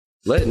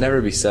Let it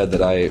never be said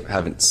that I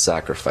haven't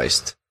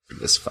sacrificed for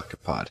this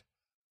fucking pod.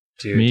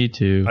 Dude, Me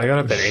too. I got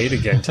up at 8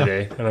 again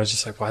today, and I was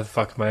just like, why the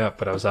fuck am I up?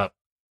 But I was up.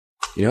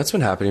 You know what's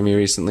been happening to me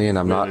recently, and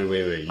I'm not...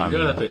 Wait. You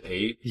got up at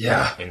 8?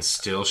 Yeah. And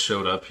still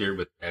showed up here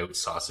without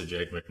sausage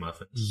egg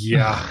McMuffin?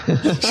 Yeah.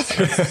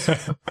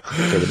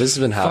 Okay, but this has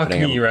been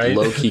happening. me, right? I'm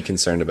low-key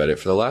concerned about it.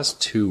 For the last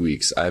 2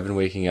 weeks, I've been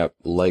waking up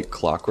like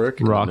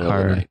clockwork in the Rock middle of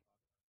the hard. night.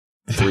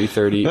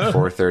 3:30,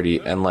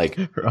 4:30, and like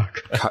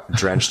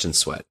drenched in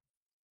sweat.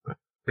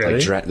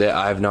 Really? Like,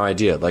 I have no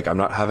idea. Like, I'm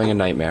not having a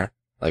nightmare.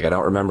 Like, I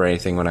don't remember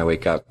anything when I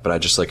wake up, but I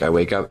just like, I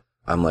wake up,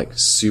 I'm like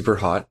super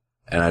hot,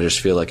 and I just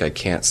feel like I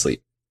can't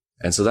sleep.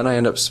 And so then I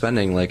end up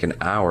spending like an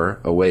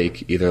hour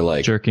awake, either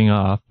like Jerking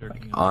off.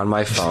 on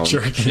my phone,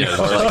 Jerking or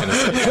like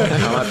I'll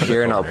come up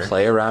here and I'll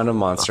play around a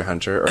Monster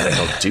Hunter, or like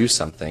I'll do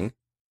something.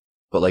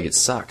 But like, it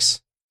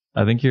sucks.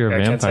 I think you're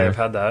a I can't say vampire. I've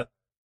had that.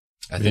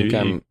 I think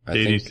I'm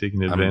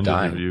taking I'm advantage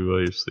dying. of you while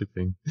you're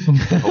sleeping.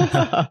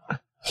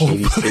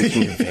 Katie's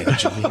taking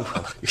advantage of me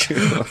while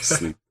I'm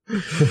asleep.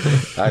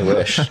 I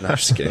wish. No, I'm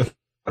just kidding.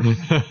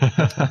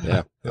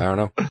 Yeah, I don't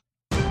know.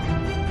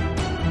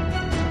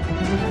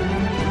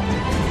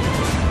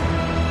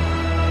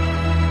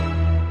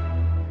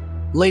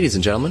 Ladies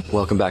and gentlemen,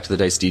 welcome back to the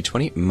Dice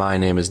D20. My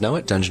name is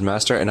Noah, Dungeon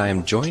Master, and I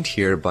am joined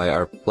here by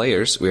our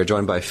players. We are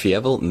joined by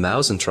Fievel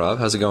Mausentrov.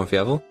 How's it going,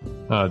 Fievel?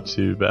 Not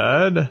too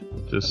bad.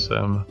 Just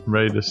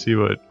ready to see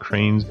what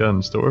Crane's got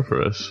in store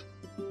for us.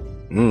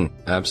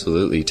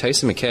 Absolutely.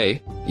 Tyson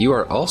McKay, you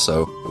are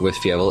also with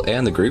Fievel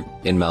and the group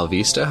in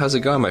Malvista. How's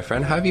it going, my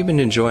friend? How have you been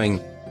enjoying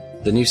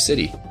the new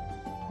city?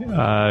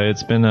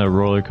 It's been a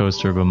roller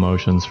coaster of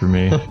emotions for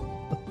me.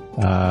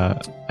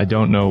 I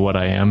don't know what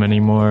I am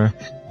anymore,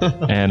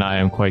 and I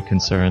am quite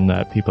concerned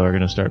that people are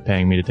going to start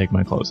paying me to take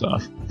my clothes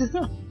off.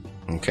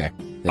 Okay.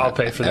 I'll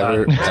pay for that.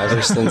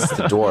 Ever since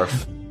the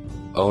dwarf,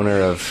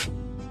 owner of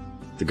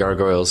the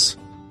Gargoyles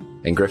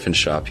and Griffin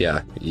shop,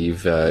 yeah,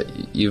 you've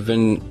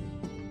been...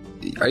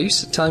 Are you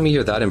telling me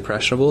you're that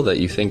impressionable that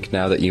you think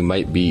now that you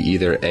might be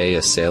either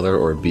A, sailor,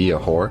 or B, a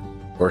whore?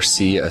 Or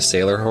C, a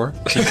sailor whore?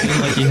 He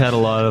seemed like he had a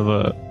lot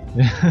of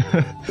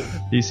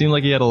he seemed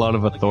like he had a lot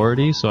of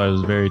authority, so I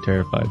was very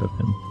terrified of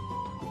him.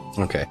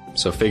 Okay,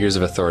 so figures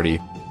of authority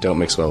don't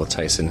mix well with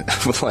Tyson,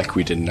 like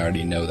we didn't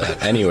already know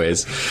that.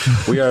 Anyways,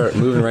 we are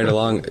moving right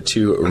along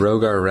to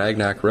Rogar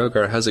Ragnak.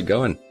 Rogar, how's it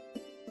going?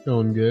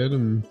 Going good.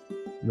 I'm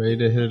ready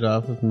to hit it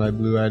off with my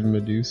blue-eyed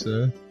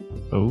Medusa.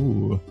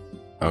 Oh.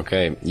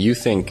 Okay, you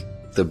think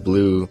the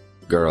blue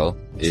girl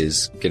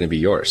is going to be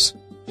yours.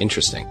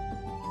 Interesting.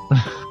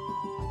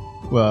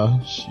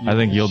 Well, I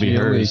think you'll be she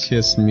only hers.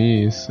 kissed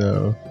me,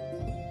 so...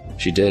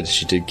 She did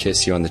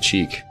kiss you on the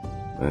cheek.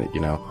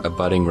 A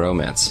budding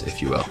romance,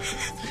 if you will.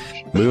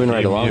 Moving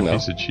right Gave me along, a though.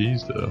 piece of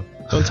cheese, though.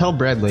 Don't tell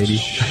Brad, lady.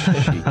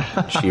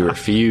 She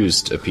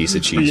refused a piece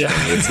of cheese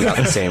from me. It's not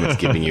the same as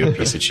giving you a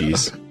piece of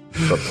cheese.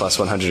 But plus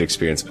 100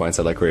 experience points.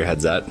 I like where your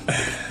head's at.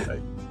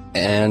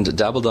 And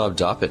Dabbledob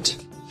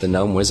Doppet, the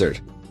gnome wizard.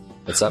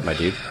 What's up, my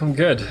dude? I'm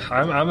good.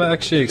 I'm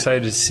actually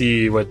excited to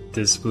see what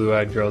this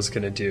blue-eyed girl's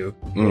gonna do.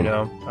 You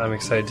know, I'm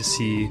excited to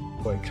see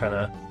what kind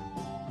of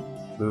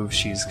move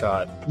she's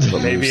got.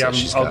 Maybe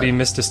moveset I'll be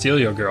Miss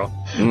Destilio girl.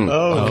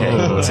 Oh,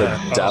 Okay, so Yeah.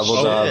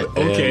 Dabbledob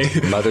okay.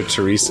 and Mother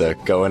Teresa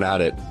going at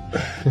it.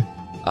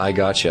 I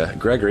gotcha.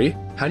 Gregory,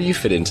 how do you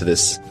fit into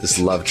this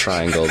love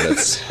triangle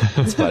that's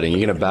budding? You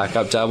gonna back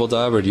up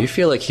Dabbledob, or do you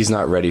feel like he's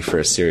not ready for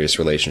a serious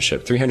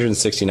relationship?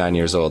 369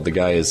 years old. The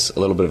guy is a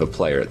little bit of a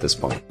player at this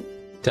point.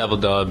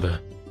 Dabbledob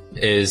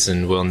is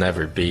and will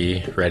never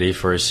be ready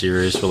for a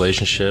serious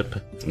relationship.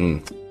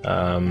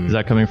 Is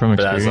that coming from But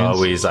experience? as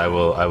always, I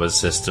will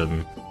assist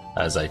him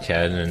as I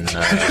can, and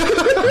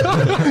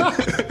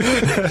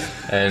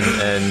and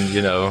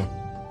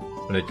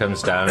when it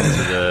comes down to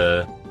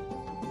the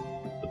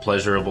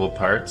pleasurable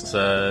parts,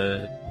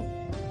 I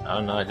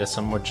don't know. I guess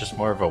I'm just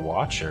more of a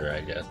watcher.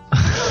 I guess.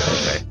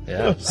 Okay.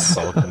 Yeah,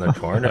 sulk in the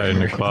corner. Hide in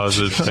the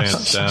closet,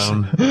 pants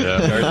down.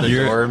 Yeah. Guard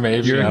the door,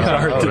 maybe. you're a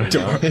I don't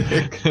cuck.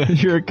 know.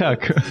 You're a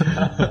cuck.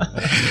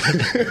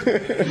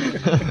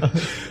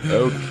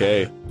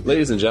 Okay.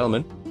 Ladies and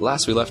gentlemen,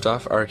 last we left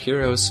off, our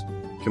heroes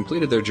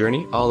completed their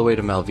journey all the way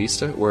to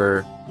Malvista,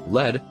 were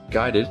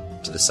guided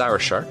to the Sour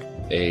Shark,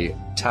 a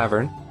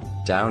tavern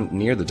down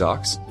near the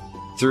docks,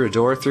 through a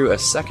door, through a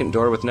second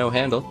door with no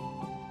handle,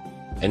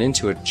 and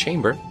into a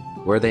chamber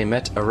where they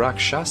met a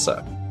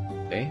Rakshasa,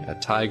 a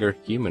tiger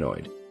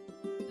humanoid.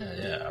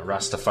 Yeah, a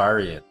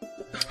Rastafarian.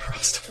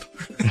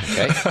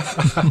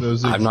 Okay.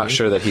 those I'm not exist.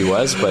 sure that he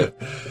was, but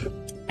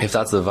if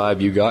that's the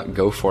vibe you got,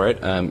 go for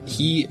it.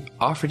 He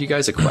offered you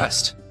guys a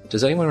quest.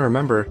 Does anyone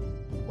remember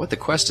what the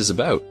quest is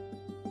about?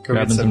 Go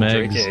Grabbing get some some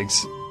drake eggs.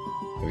 eggs.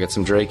 We'll get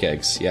some drake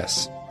eggs,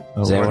 yes.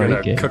 Oh, Is anyone We're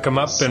ready? gonna cook them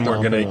up and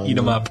we're gonna Stomping eat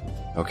them on up.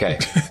 Okay.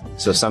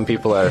 So some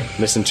people are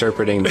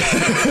misinterpreting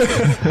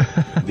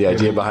the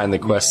idea behind the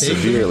quest Take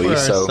it severely, for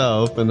so...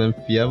 ourselves, and then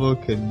Fievel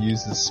could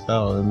use the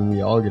spell, and then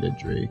we all get a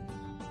Drake.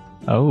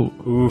 Oh,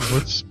 Oof.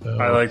 What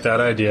spell? I like that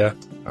idea.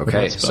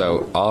 Okay,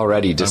 so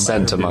already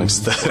descent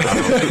amongst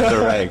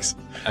the ranks.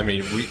 I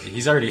mean,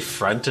 he's already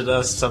fronted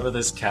us some of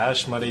this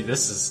cash money.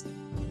 This is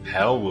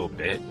hell.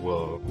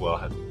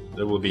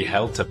 There will be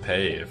hell to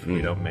pay if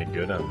we don't make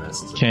good on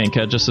this. can't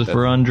catch us if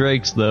we're on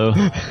Drakes, though.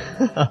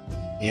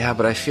 Yeah,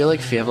 but I feel like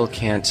Fievel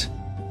can't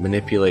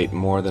manipulate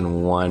more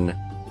than one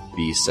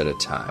beast at a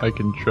time. I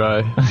can try.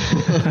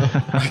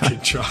 I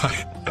could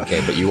try.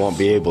 Okay, but you won't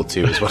be able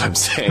to, is what I'm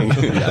saying.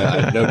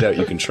 I have no doubt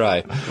you can try.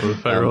 Or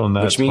if I roll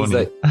nat Which means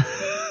 20. that.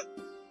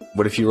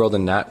 What if you rolled a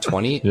nat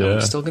 20? Yeah.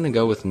 I'm still going to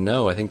go with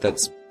no. I think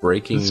that's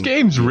breaking. This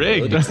game's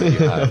rigged. abilities that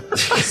you have.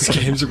 This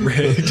game's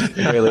rigged.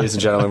 All right, ladies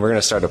and gentlemen, we're going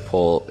to start a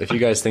poll. If you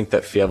guys think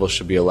that Fievel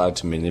should be allowed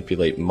to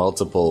manipulate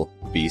multiple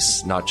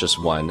beasts, not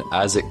just one,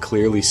 as it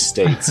clearly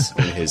states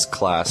in his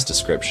class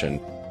description,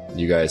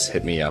 you guys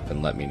hit me up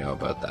and let me know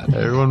about that.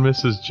 Everyone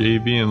misses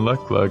JB and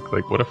Luck.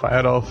 Like, what if I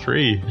had all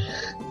three?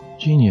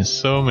 Genius.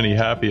 So many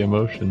happy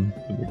emotions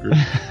in the group.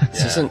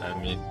 This isn't. I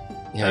mean,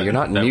 Yeah, you're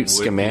not that Newt would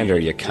Scamander,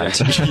 be- you cunt.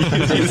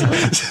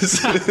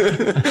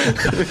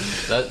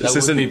 that This would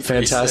isn't be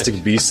pretty Fantastic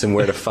sick. Beasts and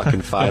where to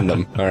fucking find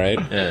them, alright?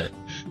 Yeah,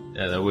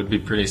 that would be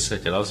pretty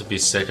sick. It'd also be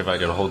sick if I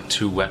could hold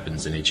 2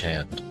 weapons in each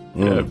hand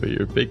Yeah, but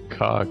you're a big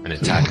cock. and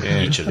attack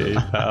each of Okay,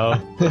 them.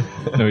 pal.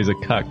 No, he's a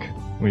cuck.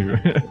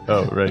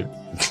 Oh, right.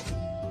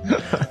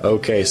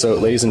 Okay, so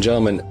ladies and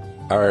gentlemen,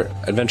 our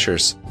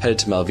adventurers headed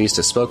to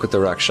Malvista, spoke with the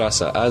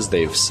Rakshasa. As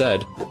they've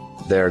said,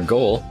 their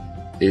goal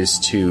is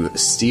to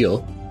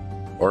steal,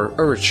 or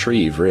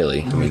retrieve,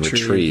 really. I mean,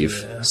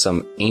 retrieve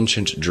some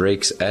ancient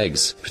drake's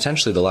eggs,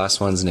 potentially the last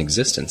ones in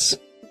existence,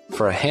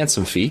 for a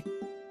handsome fee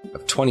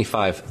of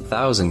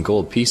 25,000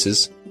 gold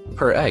pieces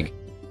per egg,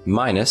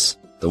 minus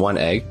the one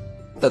egg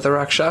that the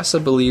Rakshasa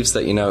believes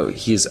that,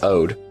 he's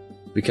owed,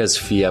 because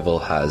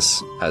Fievel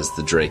has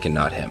the drake and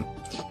not him.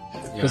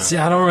 But see,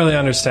 I don't really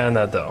understand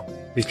that though,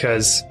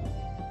 because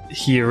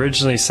he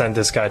originally sent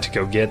this guy to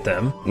go get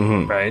them,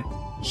 right?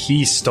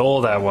 He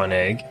stole that one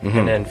egg,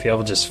 and then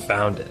Fievel just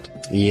found it.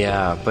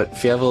 Yeah, but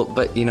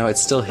Fievel,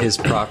 it's still his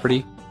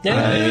property. You know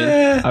what I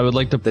mean? I would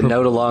like to. The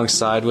note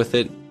alongside with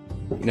it,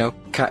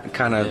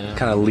 kind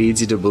of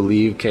leads you to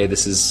believe, okay,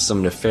 this is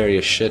some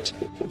nefarious shit.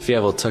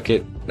 Fievel took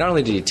it. Not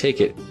only did he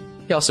take it,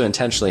 he also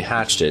intentionally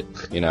hatched it.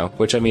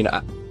 Which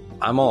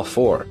I'm all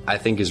for. I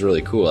think is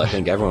really cool. I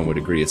think everyone would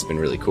agree it's been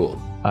really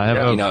cool. I have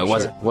a, It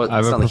wasn't. I have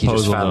It's a not like he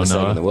just proposal, found this though,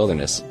 egg in Noah. the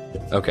wilderness.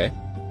 Okay.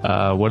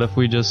 What if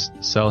we just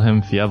sell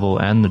him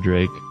Fievel and the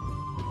Drake?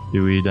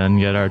 Do we then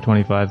get our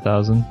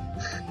 25,000?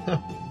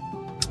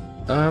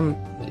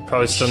 You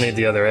probably still need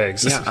the other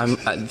eggs. Yeah,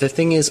 the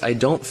thing is, I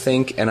don't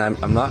think, and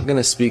I'm not going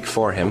to speak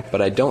for him,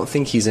 but I don't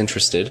think he's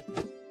interested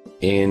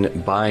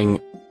in buying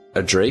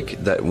a Drake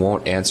that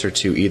won't answer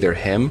to either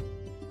him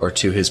or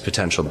to his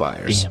potential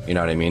buyers. You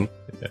know what I mean?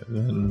 Yeah,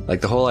 then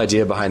Like, the whole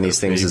idea behind these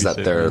things is that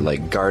they're babysitting.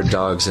 like guard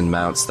dogs and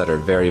mounts that are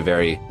very,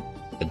 very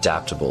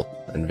adaptable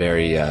and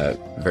very,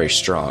 very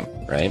strong,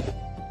 right?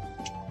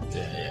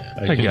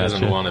 Yeah. He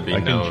doesn't gotcha. want to be I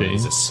can known.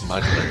 He's a change.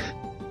 smuggler.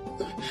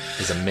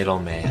 He's a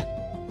middleman,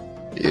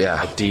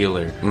 Yeah. a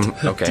dealer.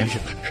 Okay.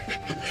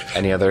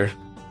 Any other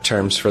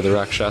terms for the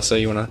Rakshasa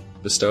you want to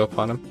bestow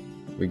upon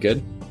him? We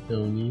good?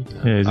 Tony.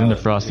 Yeah, he's into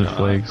Frosted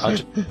Flakes.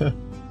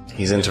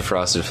 He's into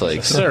Frosted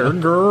Flakes. They're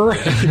great.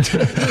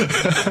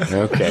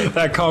 Okay.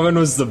 That comment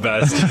was the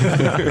best.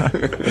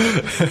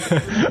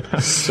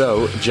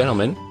 So,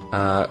 gentlemen,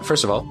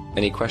 first of all,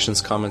 any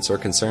questions, comments, or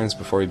concerns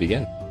before we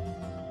begin?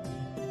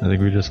 I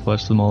think we just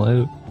fleshed them all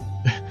out.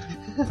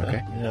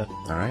 Okay. Yeah.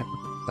 All right.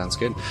 Sounds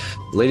good.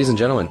 Ladies and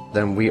gentlemen,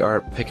 then we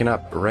are picking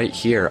up right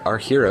here. Our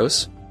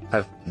heroes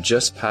have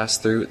just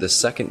passed through the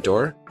second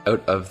door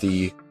out of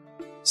the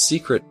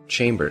secret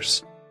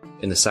chambers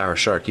in the Sour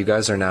Shark. You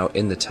guys are now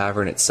in the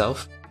tavern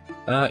itself.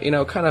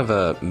 Kind of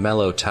a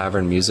mellow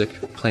tavern music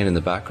playing in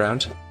the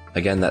background.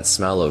 Again, that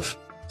smell of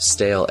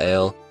stale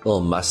ale, a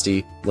little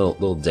musty,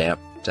 little damp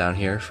down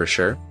here for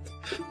sure.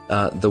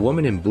 The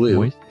woman in blue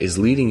Moist. is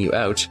leading you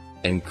out,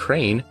 and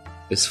Crane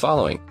is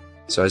following.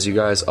 So as you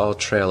guys all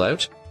trail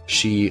out,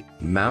 she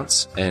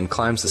mounts and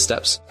climbs the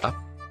steps up,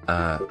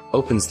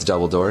 opens the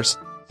double doors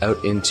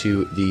out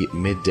into the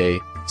midday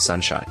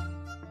sunshine.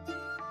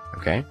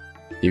 Okay?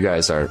 You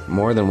guys are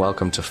more than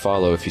welcome to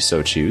follow if you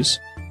so choose.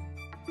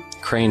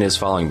 Crane is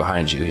following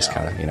behind you. He's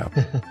kind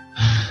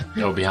of,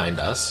 Go behind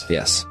us.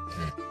 yes.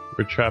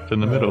 we're trapped in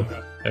the middle.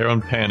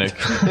 Everyone panic.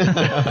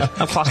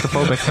 I'm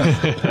claustrophobic.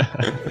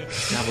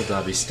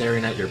 Dabbledobby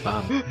staring at your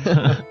bum.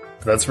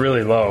 That's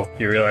really low.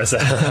 You realize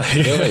that?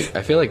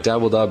 I feel like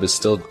Dabbledob is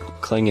still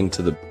clinging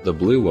to the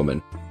blue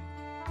woman.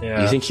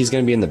 Yeah. You think he's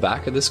going to be in the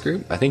back of this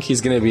group? I think he's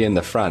going to be in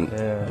the front,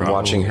 Yeah.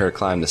 watching her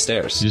climb the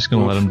stairs. You just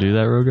gonna let him do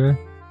that, Rogar?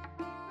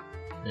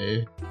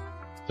 Hey.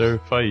 Their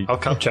fight. I'll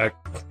cup check.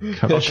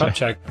 Cup I'll check. cup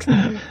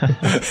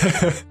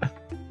check.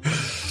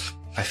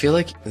 I feel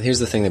like here's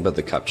the thing about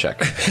the cup check,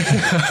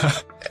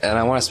 and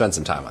I want to spend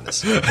some time on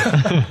this.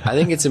 I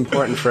think it's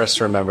important for us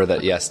to remember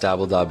that yes,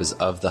 Dabbledob is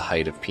of the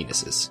height of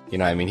penises. You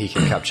know what I mean? He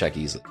can cup check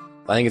easily.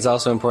 I think it's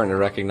also important to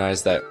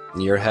recognize that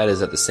your head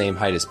is at the same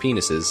height as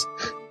penises.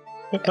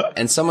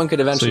 And someone could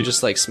eventually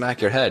just like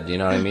smack your head, you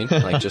know what I mean?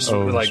 Like just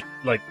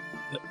like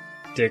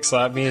dick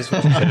slap me as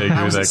well.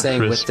 I wasn't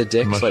saying with the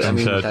dick, but I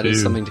mean that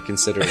is something to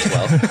consider as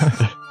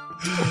well.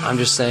 I'm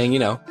just saying,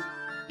 you're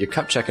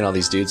cup checking all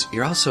these dudes.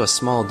 You're also a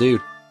small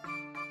dude.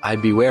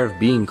 I'd beware of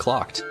being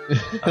clocked.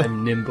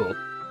 I'm nimble.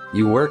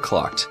 You were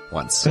clocked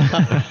once.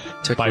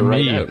 Took By you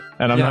right me, out.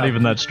 and I'm not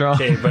even that strong.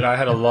 Okay, but I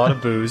had a lot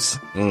of booze,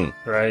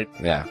 right?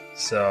 Yeah.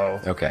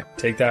 So Okay.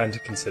 take that into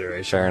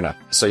consideration. Fair enough.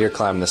 So you're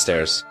climbing the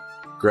stairs.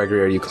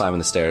 Gregory, are you climbing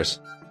the stairs?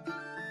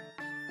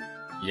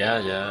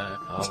 Yeah.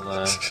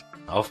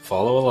 I'll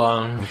follow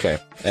along. Okay.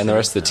 And the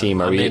rest of the team,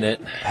 are I'm we in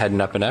it.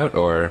 heading up and out,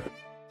 or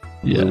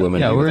Yeah, Blue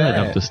women? yeah, we're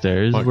heading up the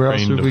stairs. Want Where else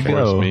Crane would we to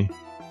force go? me.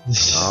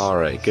 All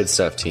right, good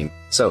stuff, team.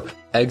 So,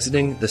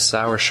 exiting the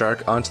Sour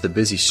Shark onto the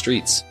busy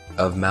streets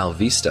of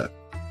Malvista,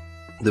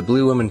 the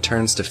Blue Woman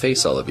turns to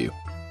face all of you.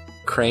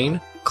 Crane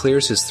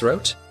clears his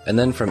throat, and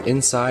then from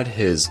inside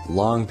his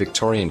long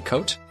Victorian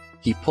coat,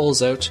 he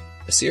pulls out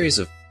a series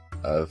of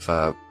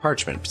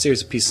parchment, a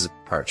series of pieces of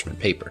parchment,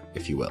 paper,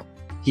 if you will.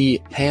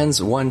 He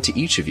hands one to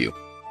each of you.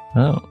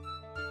 Oh,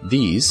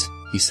 These,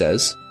 he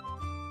says,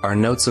 are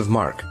notes of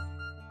mark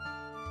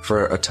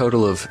for a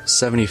total of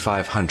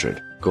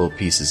 7,500 gold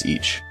pieces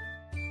each.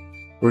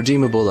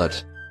 Redeemable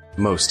at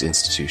most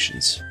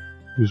institutions.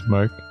 Who's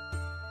Mark?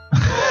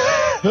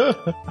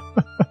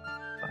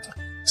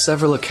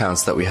 Several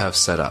accounts that we have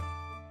set up.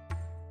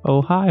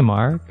 oh, hi,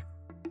 Mark.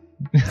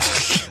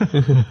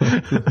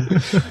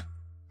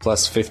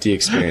 Plus 50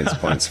 experience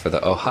points for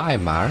the, oh hi,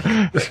 Mark.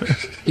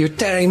 You're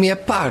tearing me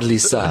apart,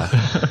 Lisa.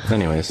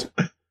 Anyways.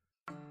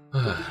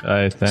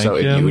 I thank So,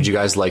 you. would you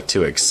guys like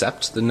to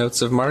accept the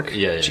notes of mark?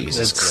 Yeah.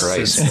 Jesus It's-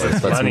 Christ.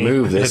 it's Let's money.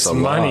 move this It's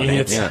along. money.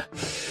 It's- Yeah.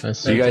 I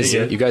So you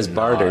see. guys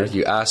bartered.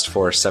 You asked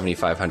for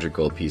 7,500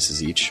 gold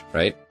pieces each,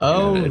 right?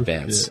 Oh, in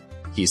advance. shit.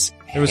 He's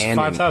It was handing-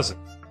 5,000.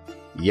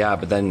 Yeah,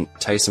 but then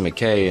Tyson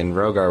McKay and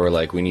Rogar were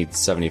like, "We need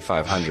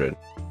 7,500,"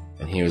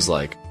 and he was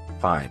like,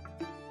 "Fine."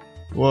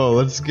 Whoa,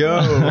 let's go.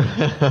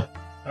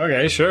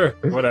 Okay, sure.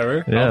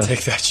 Whatever. Yeah. I'll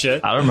take that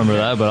shit. I don't remember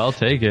that, but I'll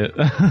take it.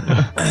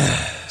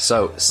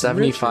 So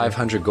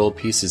 7,500 gold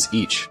pieces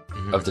each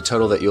of the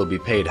total that you'll be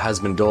paid has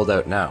been doled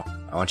out now.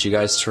 I want you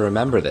guys to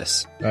remember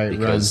this Right,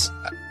 because,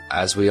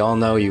 as we all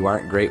know, you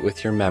aren't great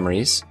with your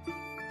memories.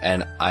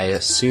 And I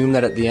assume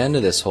that at the end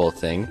of this whole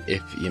thing,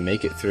 if you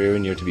make it through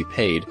and you're to be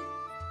paid,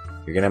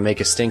 you're going to make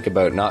a stink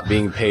about not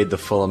being paid the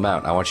full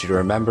amount. I want you to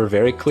remember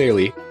very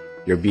clearly,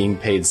 you're being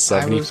paid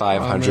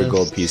 7,500 gold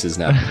promised. pieces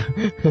now.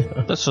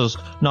 This is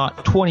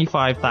not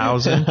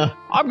 25,000.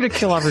 I'm gonna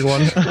kill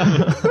everyone.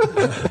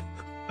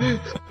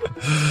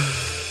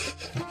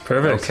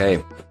 Perfect.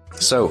 Okay.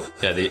 So,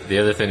 Yeah, the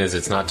other thing is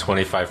it's not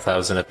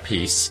 25,000 a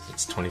piece.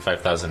 It's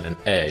 25,000 an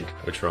egg,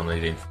 which we're only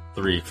needing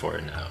 3 for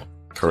now.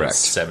 correct. It's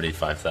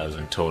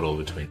 75,000 total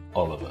between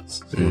all of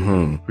us.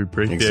 Mm-hmm. If we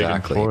break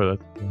Exactly. the egg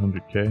in 4,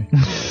 that's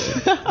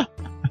 100k.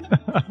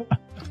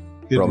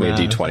 Good Roll me a math.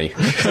 d20.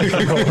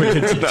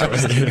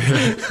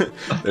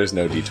 There's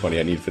no d20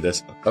 I need for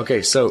this.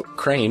 Okay, so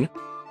Crane,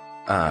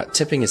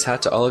 tipping his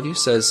hat to all of you,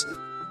 says,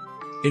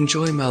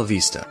 "Enjoy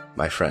Malvista,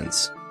 my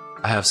friends.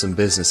 I have some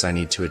business I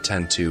need to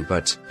attend to,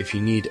 but if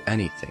you need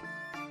anything,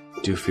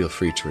 do feel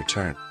free to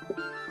return."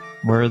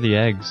 Where are the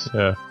eggs?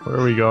 Yeah, where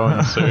are we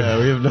going, sir? Yeah,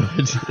 we have no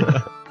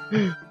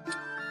idea.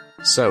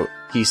 So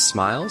he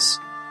smiles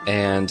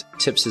and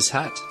tips his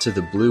hat to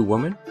the Blue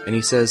Woman, and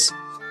he says,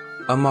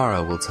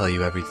 "Amara will tell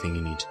you everything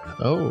you need to know."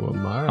 Oh,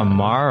 Amara.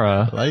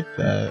 Amara. I like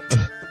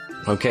that.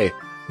 Okay,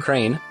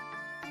 Crane,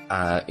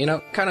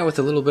 kind of with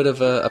a little bit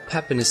of a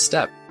pep in his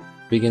step,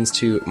 begins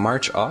to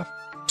march off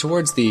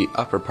towards the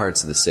upper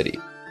parts of the city.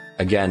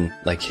 Again,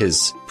 like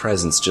his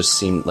presence just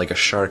seemed like a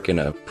shark in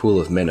a pool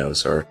of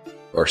minnows or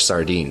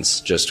sardines,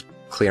 just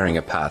clearing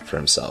a path for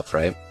himself,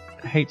 right?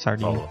 I hate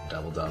sardines. Follow him,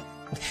 double up.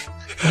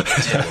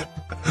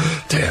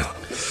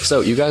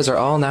 So you guys are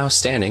all now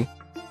standing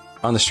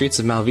on the streets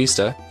of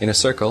Malvista in a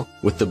circle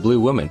with the Blue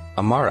Woman,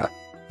 Amara.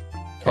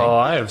 Well,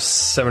 I have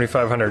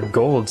 7,500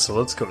 gold, so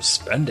let's go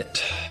spend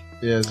it.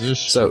 Yeah,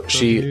 just So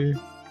she- here.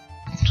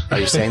 Are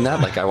you saying that?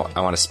 Like, I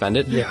want to spend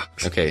it? Yeah.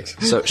 Okay,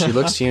 so she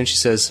looks to you and she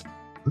says,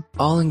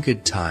 "All in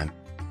good time,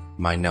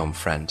 my gnome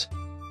friend.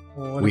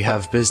 We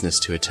have business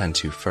to attend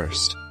to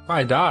first." If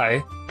I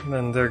die,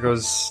 then there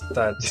goes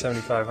that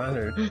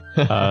 7,500.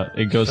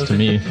 It goes to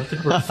me. I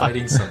think we're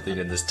fighting something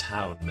in this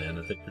town, man.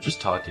 I think we're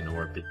just talking to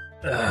more people.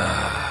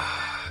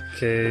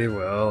 Okay,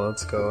 well,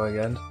 let's go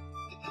again.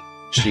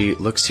 She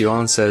looks to you all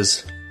and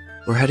says,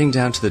 "We're heading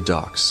down to the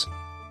docks.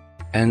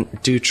 And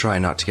do try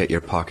not to get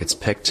your pockets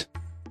picked.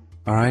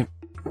 Alright?"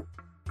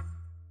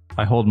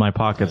 I hold my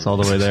pockets all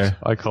the way there.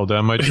 I call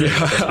down my drink.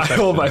 I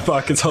hold my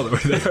pockets all the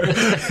way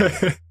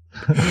there.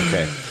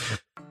 Okay.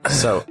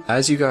 So,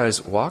 as you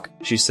guys walk,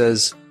 she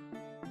says,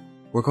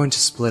 "We're going to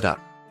split up.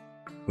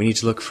 We need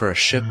to look for a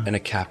ship and a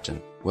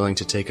captain willing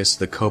to take us to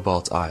the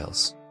Cobalt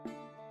Isles."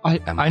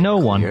 Am I know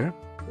one. clear?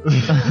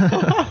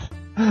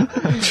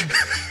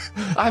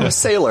 I'm a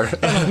sailor.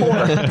 And a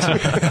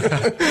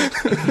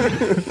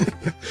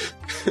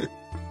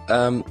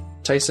whore.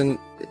 Tyson,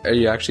 are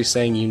you actually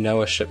saying you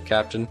know a ship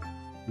captain?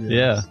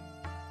 Yeah.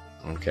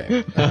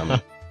 Okay.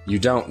 You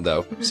don't,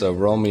 though, so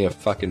roll me a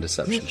fucking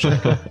deception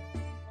check.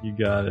 You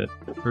got it.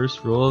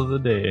 First roll of the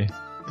day.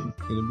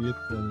 It's gonna be a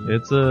 20.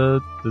 It's a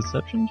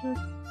deception check?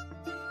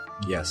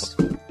 Yes.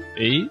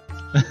 8?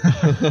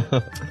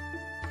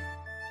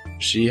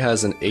 She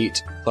has an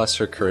 8 plus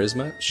her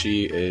charisma.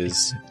 She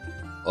is...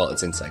 Well,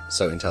 it's insight,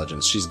 so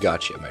intelligence. She's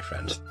got you, my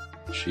friend.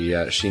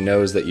 She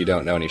knows that you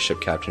don't know any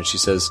ship captains. She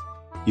says,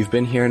 "You've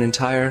been here an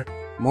entire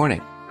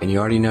morning, and you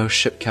already know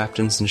ship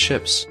captains and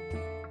ships."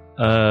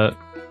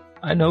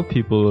 I know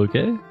people,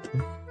 okay?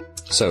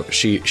 So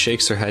she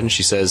shakes her head and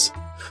she says,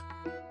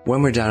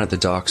 "When we're down at the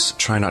docks,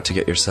 try not to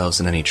get yourselves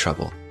in any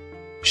trouble."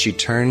 She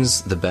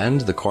turns the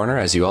bend, the corner,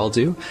 as you all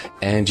do,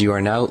 and you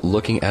are now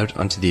looking out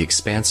onto the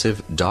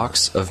expansive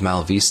docks of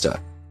Malvista.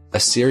 A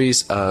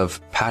series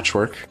of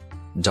patchwork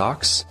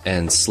docks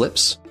and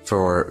slips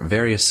for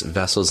various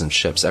vessels and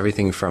ships,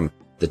 everything from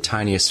the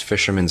tiniest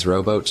fisherman's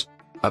rowboat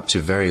up to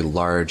very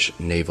large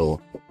naval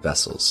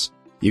vessels.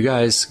 You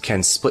guys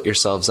can split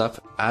yourselves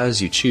up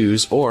as you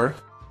choose or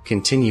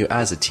continue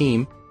as a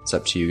team. It's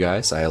up to you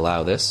guys. I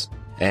allow this.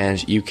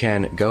 And you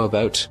can go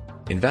about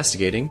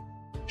investigating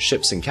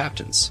ships and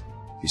captains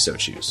if you so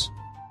choose.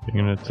 I'm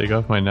gonna take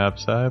off my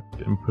knapsack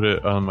and put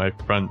it on my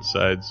front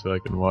side so I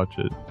can watch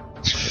it.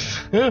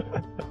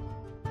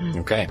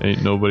 Okay.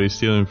 Ain't nobody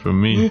stealing from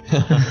me.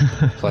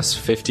 Plus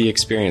 50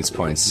 experience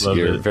points. Love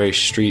You're it. very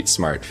street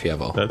smart,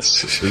 Fievel.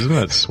 Isn't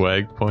that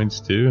swag points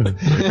too? Like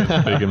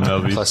big in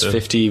Malvista. Plus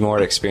 50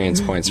 more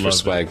experience points for Love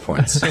swag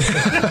points.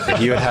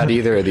 If you had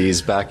either of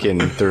these back in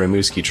the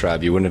Ramuski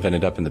tribe, you wouldn't have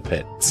ended up in the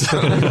pit. So.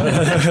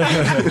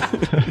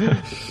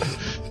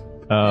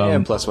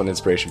 And plus 1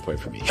 inspiration point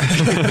for me.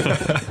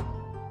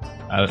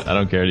 I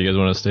don't care. Do you guys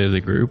want to stay as a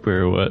group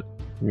or what?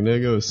 I'm gonna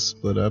go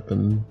split up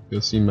and go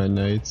see my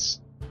knights.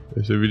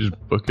 So we just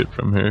book it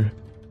from here.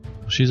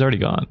 She's already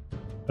gone.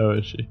 Oh,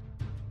 is she?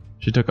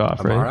 She took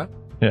off, right? Amara?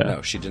 Yeah.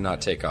 No, she did not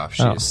take off.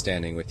 She Oh. is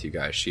standing with you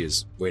guys. She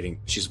is waiting.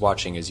 She's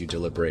watching as you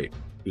deliberate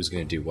who's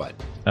going to do what.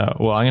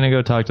 Well, I'm gonna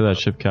go talk to that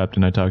ship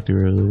captain I talked to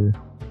earlier.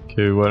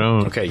 Okay, why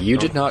don't... Okay, you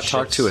did not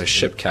talk to a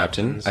ship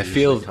captain. I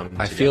feel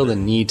the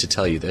need to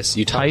tell you this.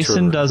 You talked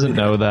Tyson to a doesn't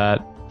know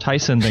that.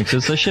 Tyson thinks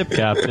it's a ship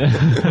captain.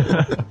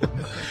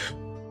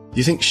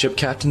 You think ship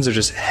captains are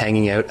just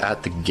hanging out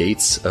at the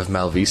gates of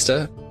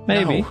Malvista?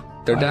 Maybe. No,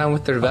 they're down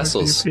with their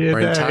vessels be a or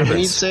in dad? I need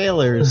taverns.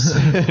 sailors.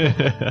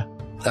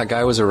 That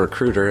guy was a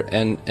recruiter,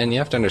 and you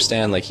have to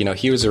understand, like, you know,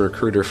 he was a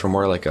recruiter for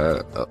more like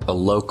a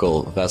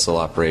local vessel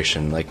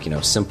operation, like, you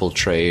know, simple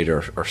trade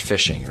or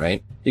fishing,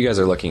 right? You guys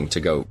are looking to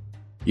go.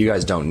 You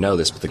guys don't know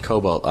this, but the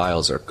Cobalt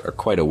Isles are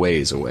quite a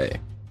ways away.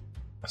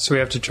 So we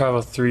have to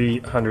travel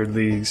 300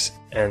 leagues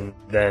and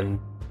then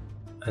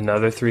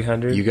another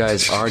 300? You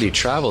guys already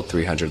traveled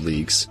 300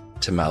 leagues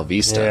to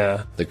Malvista.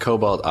 Yeah. The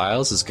Cobalt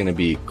Isles is going to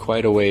be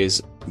quite a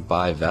ways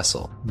by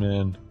vessel.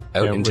 Man.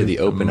 Out can't into wait the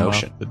to open mop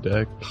ocean. The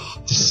deck.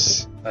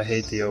 I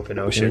hate the open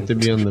I ocean. have to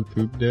be on the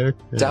poop deck.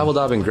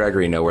 Dabbledob and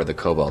Gregory know where the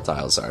Cobalt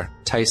Isles are.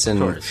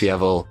 Tyson, Of course.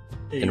 Fievel,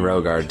 and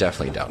Rogar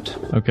definitely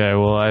don't. Okay,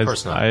 well, Of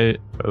course not. If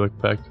I look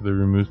back to the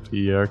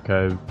Ramuski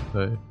archive,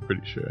 I'm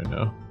pretty sure I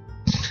know.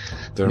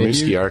 The Maybe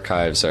Ramuski you-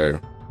 archives are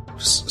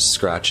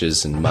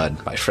scratches and mud,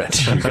 my friend.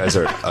 You guys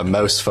are a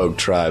mouse folk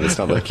tribe. It's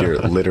not like you're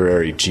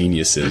literary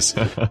geniuses.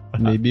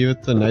 Maybe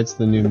with the Knights of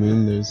the New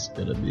Moon, there's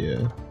gotta be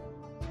a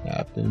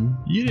captain.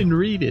 You didn't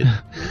read it.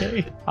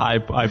 Okay. I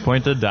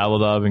point to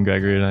Dabbledob and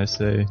Gregory and I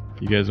say,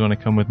 you guys want to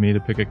come with me to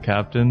pick a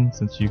captain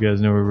since you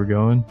guys know where we're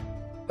going?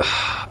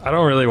 I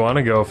don't really want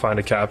to go find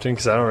a captain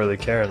because I don't really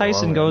care. in the long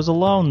Tyson run. goes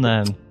alone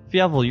then.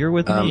 Fievel, you're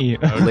with me.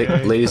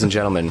 Ladies and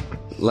gentlemen,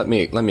 let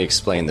me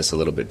explain this a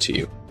little bit to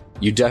you.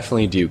 You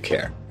definitely do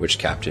care which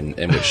captain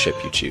and which ship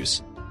you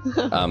choose.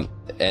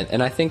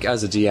 And I think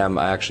as a DM,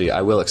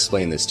 I will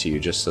explain this to you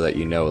just so that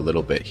you know a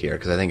little bit here,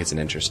 because I think it's an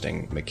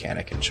interesting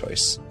mechanic and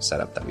choice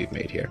setup that we've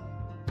made here.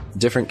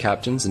 Different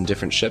captains and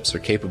different ships are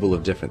capable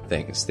of different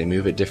things. They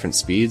move at different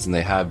speeds and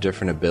they have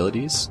different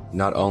abilities,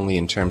 not only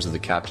in terms of the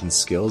captain's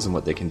skills and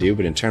what they can do,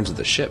 but in terms of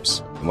the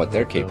ships and what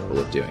they're capable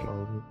of doing,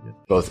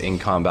 both in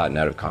combat and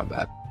out of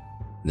combat.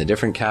 And the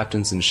different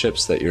captains and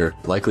ships that you're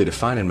likely to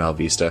find in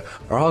Malvista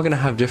are all going to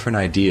have different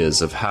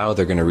ideas of how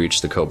they're going to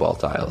reach the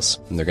Cobalt Isles.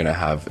 And they're going to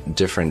have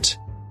different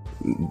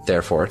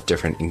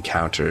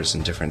encounters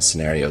and different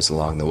scenarios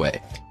along the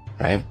way,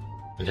 right?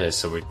 Okay,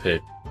 so we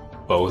pick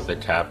both a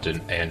captain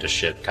and a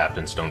ship.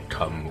 Captains don't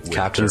come with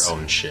Captains, their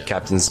own ship.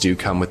 Captains do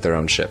come with their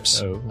own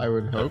ships. Oh. I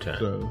would hope Okay.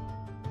 so.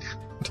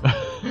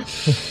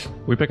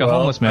 We pick a Well,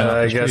 homeless man. off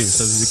I the street, guess-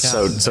 says he's a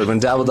So, captain. so when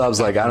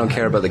Dabbledob's like, I don't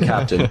care about the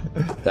captain,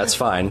 that's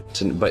fine.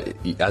 But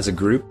as a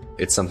group,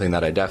 it's something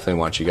that I definitely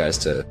want you guys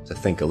to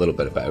think a little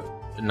bit about.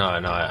 No,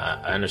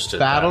 I understood.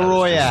 Battle that.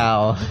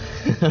 I was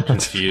just Royale.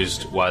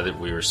 confused why that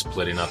we were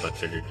splitting up. I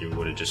figured you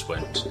would have just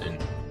went and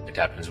the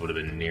captains would have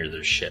been near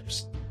their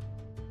ships.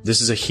 This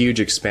is a huge,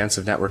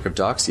 expansive network of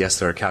docks. Yes,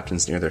 there are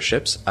captains near their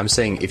ships. I'm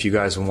saying if you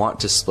guys want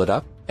to split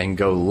up and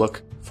go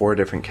look for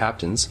different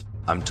captains,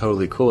 I'm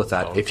totally cool with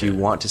that. If you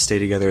want to stay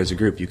together as a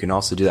group, you can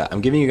also do that.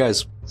 I'm giving you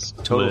guys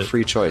total Split.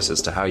 free choice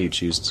as to how you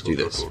choose to do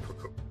this.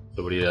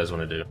 So what do you guys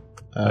want to do?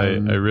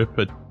 I rip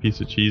a piece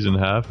of cheese in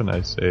half and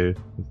I say,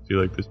 I feel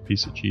like this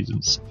piece of cheese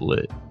is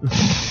split.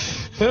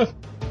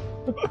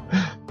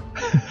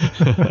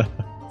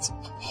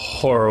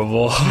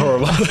 Horrible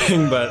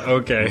thing, but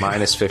okay.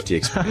 Minus 50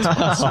 experience.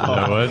 You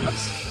know what?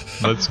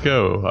 Let's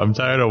go. I'm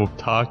tired of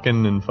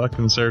talking in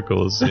fucking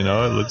circles, you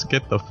know? Let's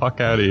get the fuck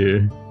out of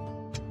here.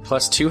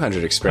 Plus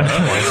 200 experience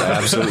points. I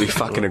absolutely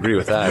fucking agree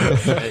with that.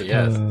 Hey,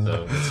 yes.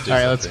 So let's do All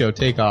right, let's something. go.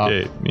 Take off.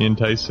 Okay, me and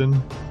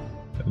Tyson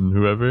and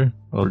whoever,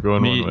 we're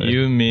going me, one way.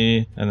 you,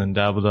 me, and then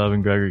Dabbledob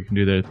and Gregory can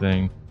do their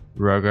thing.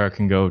 Rogar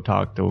can go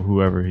talk to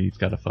whoever he's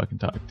got to fucking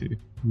talk to.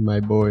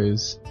 My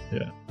boys.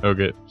 Yeah.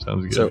 Okay,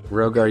 sounds good. So,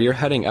 Rogar, you're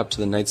heading up to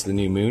the Knights of the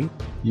New Moon.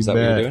 Is that what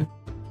bet. you're doing?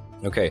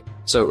 Okay.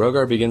 So,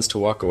 Rogar begins to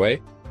walk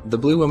away. The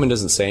Blue Woman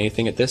doesn't say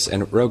anything at this,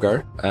 and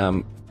Rogar,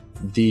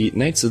 the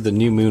Knights of the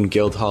New Moon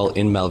Guild Hall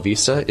in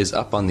Malvista is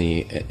up on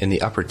in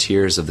the upper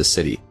tiers of the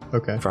city.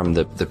 Okay. From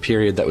the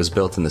period that was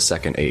built in the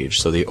Second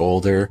Age. So the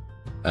older,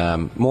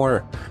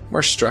 more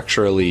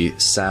structurally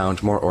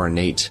sound, more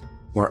ornate,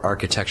 more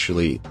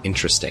architecturally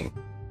interesting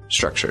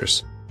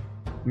structures.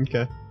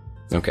 Okay.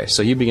 Okay,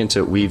 so you begin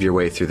to weave your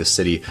way through the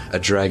city, a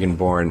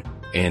dragonborn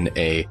in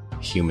a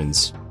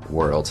human's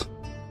world.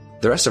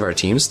 The rest of our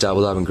teams,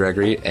 Dabbledob and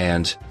Gregory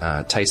and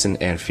Tyson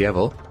and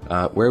Fievel,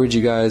 where would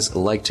you guys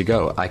like to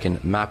go? I can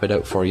map it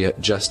out for you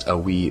just a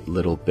wee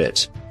little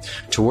bit.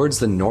 Towards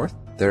the north,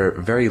 there are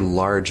very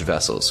large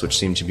vessels which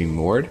seem to be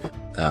moored,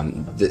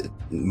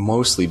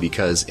 mostly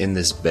because in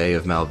this Bay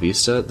of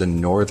Malvista, the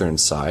northern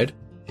side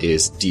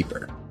is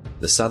deeper.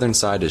 The southern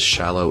side is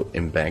shallow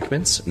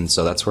embankments, and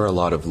so that's where a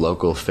lot of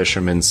local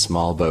fishermen,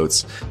 small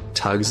boats,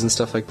 tugs and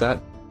stuff like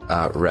that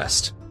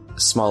rest.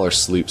 Smaller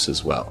sloops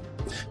as well.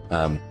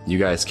 You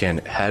guys can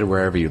head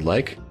wherever you'd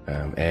like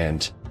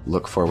and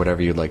look for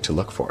whatever you'd like to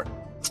look for.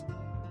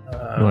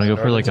 You want to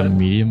go for like a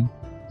medium?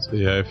 So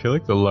yeah, I feel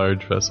like the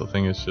large vessel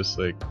thing is just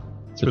like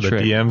It's a where the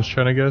trick. DM's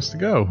trying to get us to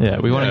go. Yeah,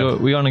 we want to go.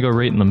 We want to go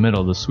right in the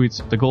middle,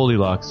 the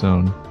Goldilocks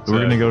zone. So we're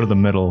Yeah. gonna go to the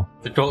middle.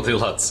 The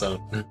Goldilocks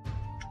zone.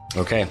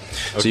 Okay,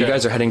 so you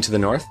guys are heading to the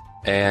north,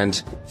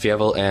 and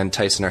Fievel and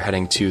Tyson are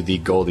heading to the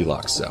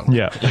Goldilocks zone.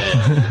 Yeah.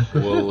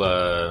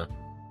 We'll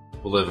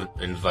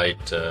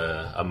invite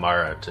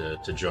Amara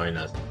to join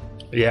us.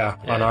 Yeah,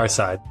 on our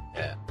side.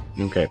 Yeah,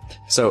 Okay,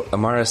 so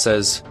Amara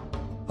says,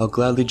 I'll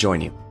gladly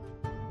join you.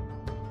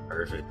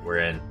 perfect. We're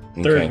in.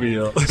 Third Okay.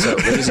 wheel. So,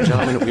 ladies and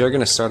gentlemen, we are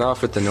going to start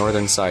off with the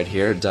northern side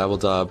here.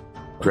 Dabbledob,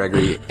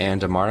 Gregory,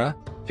 and Amara.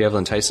 Fievel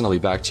and Tyson, I'll be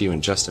back to you in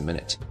just a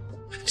minute.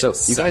 So,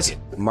 you guys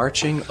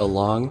marching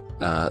along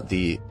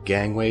the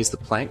gangways, the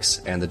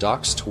planks, and the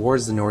docks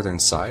towards the northern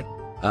side,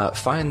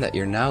 find that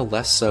you're now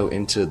less so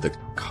into the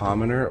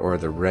commoner or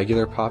the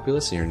regular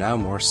populace, and you're now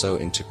more so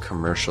into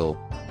commercial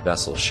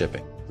vessel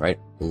shipping, right?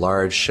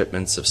 Large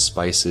shipments of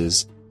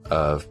spices,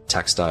 of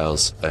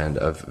textiles, and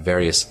of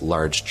various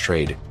large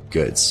trade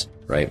goods,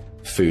 right?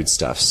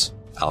 Foodstuffs,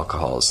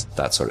 alcohols,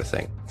 that sort of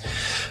thing.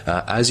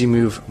 As you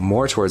move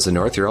more towards the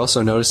north, you're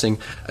also noticing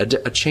a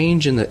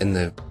change in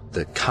the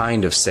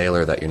kind of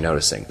sailor that you're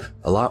noticing.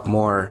 A lot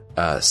more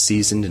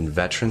seasoned and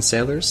veteran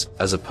sailors,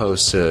 as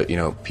opposed to,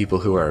 people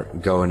who are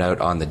going out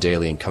on the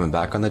daily and coming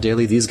back on the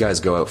daily. These guys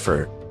go out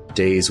for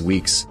days,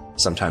 weeks,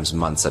 sometimes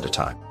months at a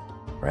time,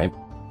 right?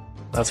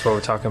 That's what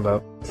we're talking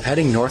about.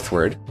 Heading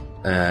northward,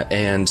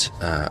 and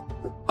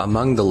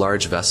among the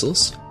large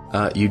vessels,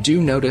 you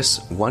do notice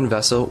one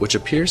vessel which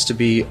appears to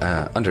be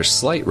under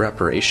slight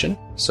reparation.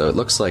 So it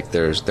looks like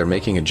they're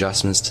making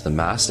adjustments to the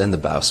mast and the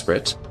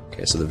bowsprit.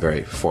 Okay, so the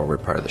very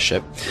forward part of the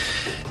ship.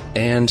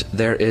 And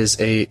there is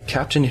a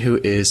captain who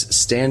is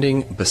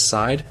standing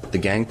beside the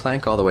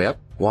gangplank all the way up,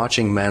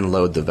 watching men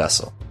load the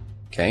vessel.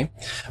 Okay,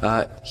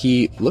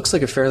 he looks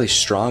like a fairly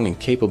strong and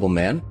capable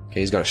man.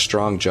 Okay, he's got a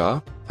strong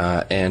jaw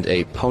and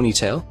a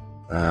ponytail,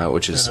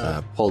 which is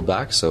pulled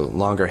back, so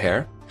longer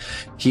hair.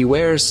 He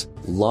wears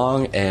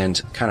long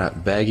and kind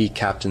of baggy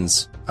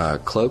captain's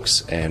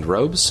cloaks and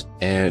robes,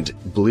 and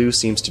blue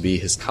seems to be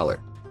his color.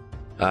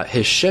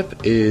 His ship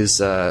is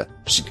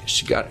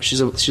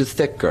she's a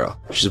thick girl.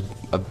 She's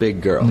a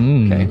big girl.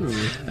 Okay,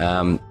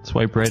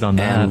 Swipe right on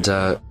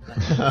that.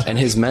 and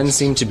his men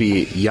seem to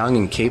be young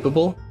and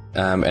capable,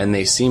 and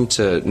they seem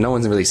to. No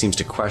one really seems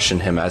to question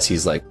him as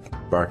he's like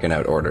barking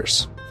out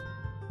orders.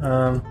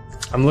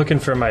 I'm looking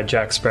for my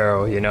Jack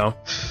Sparrow,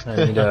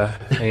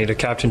 I need a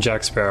Captain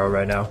Jack Sparrow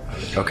right now.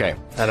 Okay,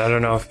 And I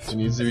don't know if It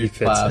needs to be he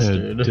fits. Yeah,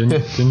 plastered.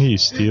 didn't he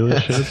steal a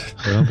ship?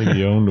 I don't think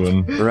he owned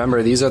one.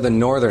 remember these are the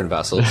northern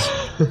vessels,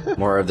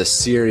 more of the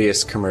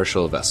serious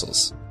commercial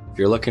vessels. If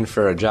you're looking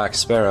for a Jack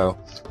Sparrow,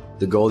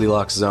 the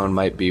Goldilocks zone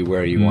might be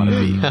where you want to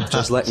be.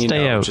 Just letting you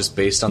Stay know, out. just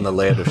based on the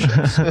layout of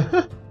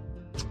ships.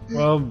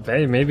 Well,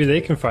 hey, maybe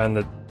they can find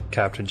the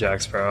Captain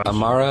Jack Sparrow.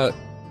 Amara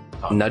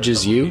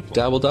nudges you,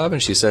 Dabbledob,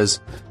 and she says,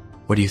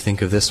 "What do you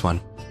think of this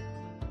one?"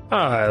 Oh,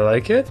 I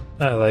like it,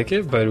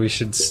 but we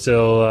should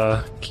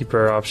still keep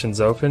our options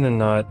open and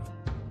not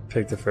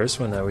pick the first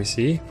one that we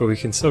see, but we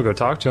can still go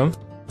talk to him.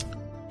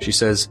 She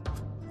says,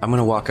 I'm going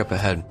to walk up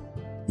ahead.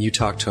 You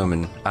talk to him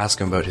and ask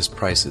him about his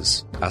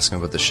prices. Ask him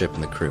about the ship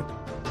and the crew.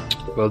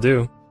 Will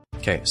do.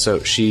 Okay, so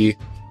she,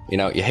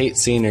 you hate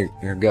seeing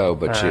her go,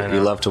 but you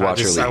love to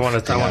watch her leave. I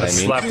want to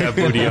slap that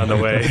booty on the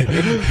way.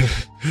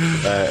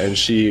 And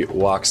she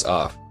walks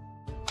off.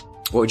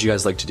 What would you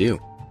guys like to do?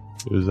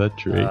 Was that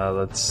Drake?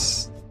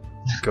 Let's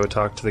go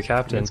talk to the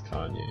captain. It's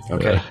Kanye.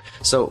 Okay,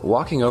 so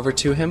walking over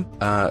to him,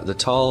 the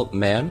tall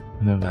man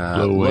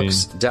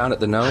looks down at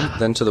the gnome,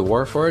 then to the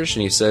Warforged,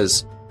 and he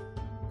says,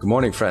 "Good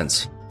morning,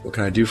 friends. What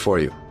can I do for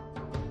you?"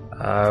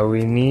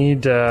 We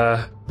need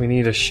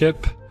a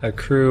ship, a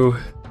crew,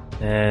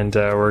 and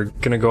we're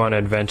gonna go on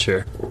an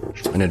adventure.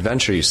 An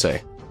adventure, you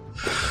say?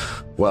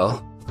 Well,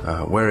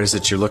 where is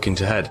it you're looking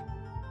to head?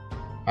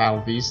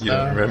 Alvista. You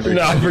don't remember?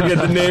 No, I forget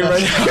the name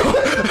right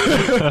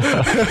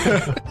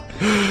now.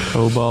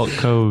 Cobalt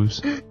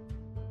Coves.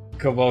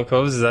 Cobalt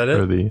Coves, is that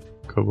Or it? the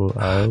Cobalt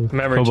Isles.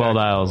 Memory Cobalt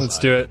check. Isles. Let's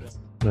do it.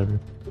 Whatever.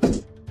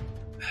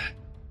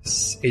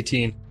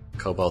 18.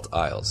 Cobalt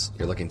Isles.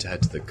 You're looking to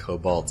head to the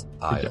Cobalt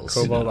Isles.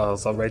 Cobalt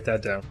Isles. I'll write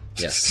that down.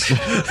 Yes.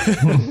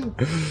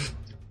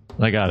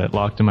 I got it.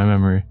 Locked in my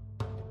memory.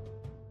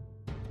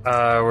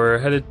 We're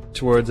headed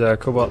towards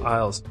Cobalt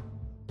Isles.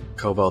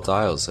 Cobalt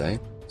Isles, eh?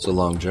 It's a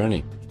long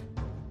journey.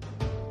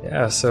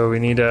 Yeah, so we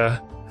need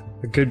a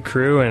good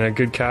crew and a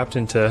good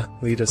captain to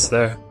lead us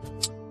there.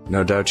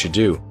 No doubt you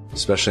do,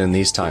 especially in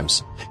these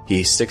times.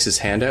 He sticks his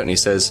hand out and he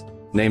says,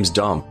 "Name's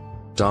Dom.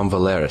 Dom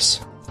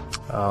Valeris."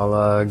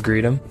 I'll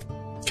greet him.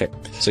 Okay,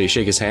 so you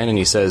shake his hand and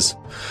he says,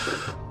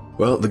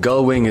 "Well, the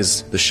Gullwing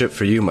is the ship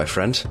for you, my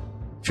friend.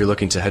 If you're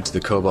looking to head to the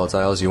Cobalt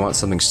Isles, you want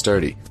something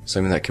sturdy,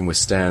 something that can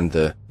withstand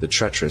the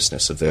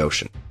treacherousness of the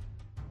ocean."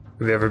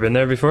 Have you ever been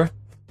there before?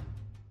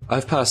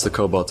 I've passed the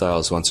Cobalt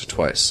Isles once or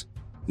twice.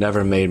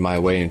 Never made my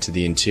way into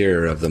the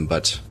interior of them,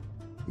 but,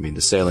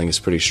 the sailing is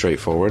pretty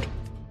straightforward.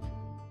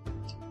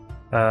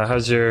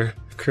 How's your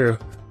crew?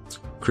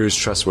 Crew's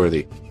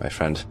trustworthy, my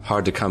friend.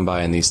 Hard to come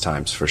by in these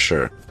times, for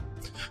sure.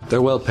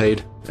 They're well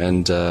paid,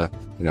 and,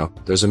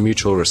 there's a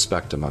mutual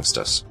respect amongst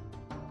us.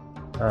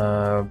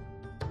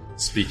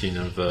 Speaking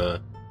of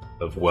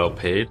well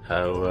paid,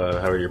 how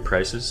are your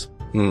prices?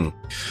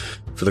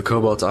 For the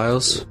Cobalt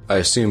Isles, I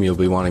assume you'll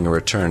be wanting a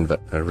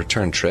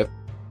return trip.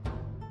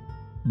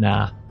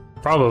 Nah.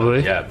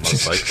 Probably. Yeah,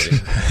 most likely.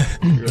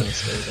 You're gonna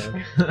stay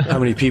there. How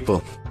many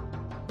people?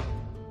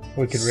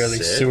 We could really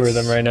 6. sewer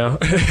them right now.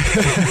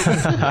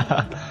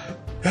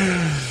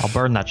 I'll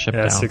burn that ship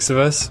Yeah, down. 6 of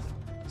us.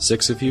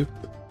 6 of you?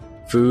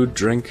 Food,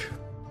 drink,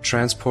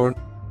 transport?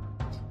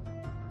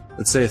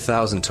 Let's say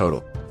 1,000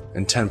 total,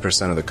 and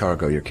 10% of the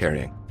cargo you're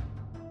carrying.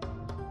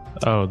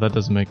 Oh, that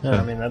doesn't make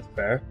sense. That's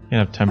fair. You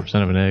can't have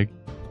 10% of an egg.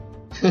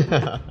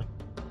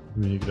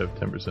 You could have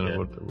 10% of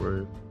what they're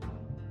worth.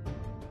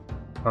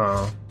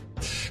 Oh.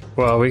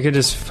 Well, we could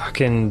just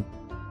fucking...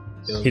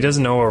 He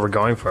doesn't know what we're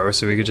going for,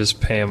 so we could just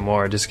pay him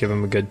more, just give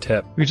him a good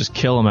tip. We could just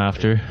kill him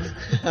after.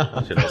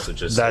 You could also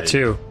just That say,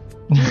 too.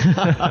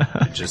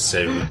 Just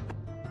say,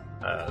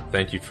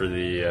 thank you for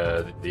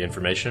the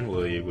information.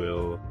 We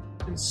will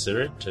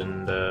consider it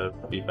and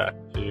be back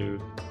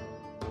to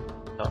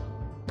talk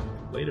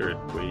later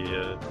if we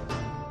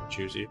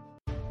choose you.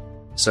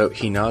 So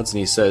he nods and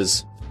he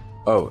says,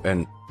 "Oh,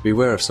 and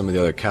beware of some of the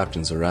other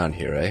captains around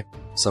here, eh?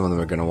 Some of them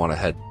are going to want to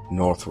head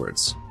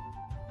northwards,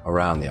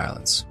 around the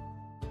islands.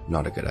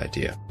 Not a good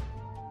idea.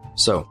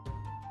 So,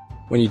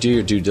 when you do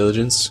your due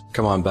diligence,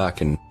 come on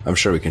back and I'm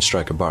sure we can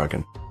strike a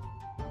bargain."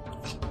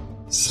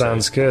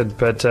 Sounds good,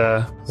 but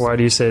why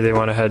do you say they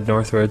want to head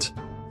northwards?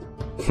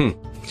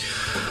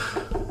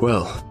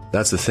 Well,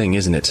 that's the thing,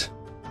 isn't it?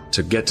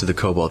 To get to the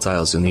Cobalt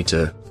Isles, you'll need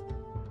to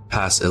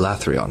pass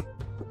Elathrion,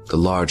 the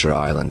larger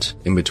island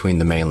in between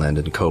the mainland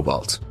and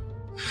Cobalt.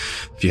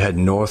 If you head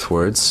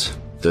northwards,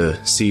 the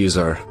seas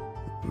are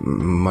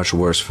much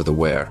worse for the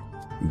wear.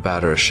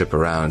 Batter a ship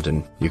around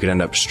and you could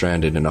end up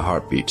stranded in a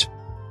heartbeat.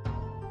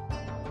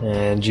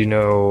 And you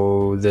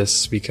know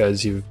this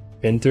because you've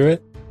been through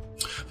it?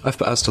 I've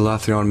passed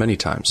Elathrion many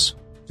times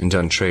and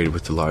done trade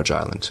with the large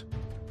island.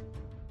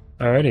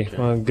 Alrighty,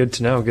 well, good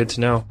to know, good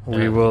to know.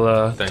 We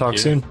will Thank talk you.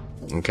 soon.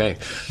 Okay,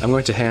 I'm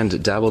going to hand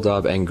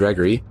Dabbledob and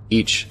Gregory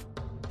each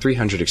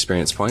 300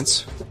 experience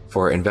points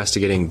for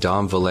investigating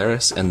Dom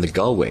Valeris and the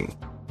Gullwing,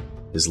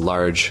 his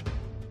large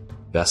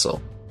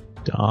vessel.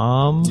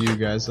 Dom? Do you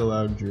guys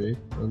allow Drake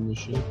on the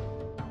ship?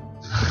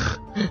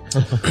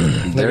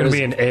 They're going to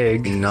be an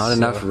egg. Not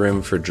enough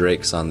room for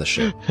drakes on the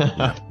ship.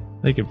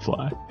 They can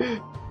fly.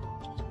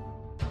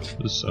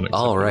 This is unacceptable.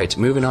 All right,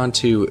 moving on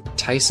to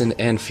Tyson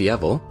and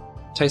Fievel.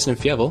 Tyson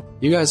and Fievel,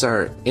 you guys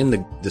are in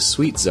the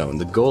sweet zone,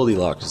 the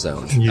Goldilocks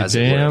zone. You as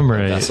it were, damn of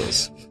right.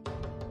 Vessels.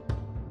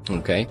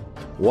 Okay,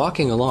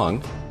 walking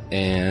along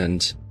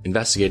and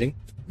investigating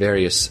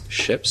various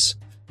ships.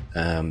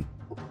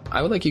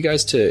 I would like you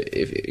guys to,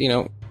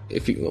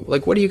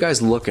 what are you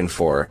guys looking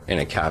for in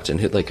a captain?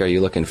 Like, are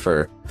you looking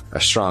for a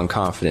strong,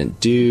 confident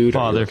dude? Are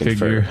you Father looking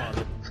figure.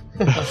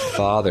 for a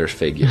father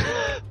figure.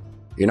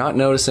 You're not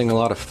noticing a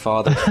lot of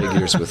father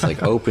figures with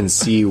like open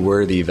sea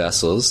worthy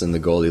vessels in the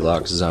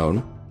Goldilocks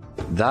zone.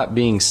 That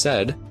being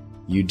said,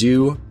 you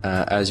do,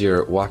 as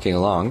you're walking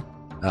along,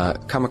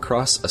 come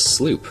across a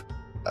sloop,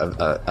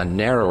 a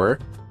narrower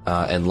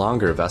and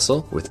longer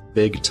vessel with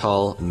big,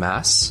 tall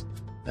masts.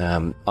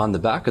 On the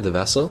back of the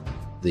vessel,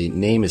 the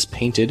name is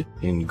painted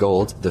in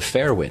gold, the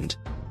Fairwind.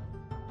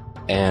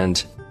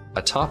 And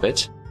atop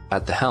it,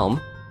 at the helm,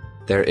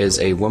 there is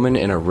a woman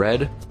in a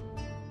red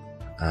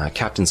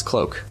captain's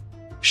cloak.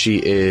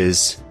 She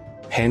is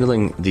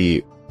handling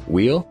the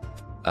wheel.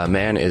 A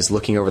man is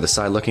looking over the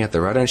side, looking at the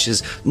rudder, and she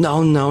says,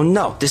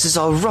 No, this is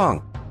all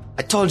wrong.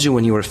 I told you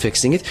when you were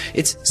fixing it,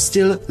 it's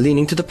still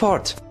leaning to the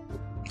port.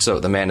 So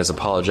the man is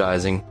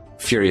apologizing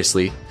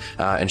furiously,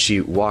 and she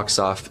walks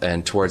off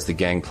and towards the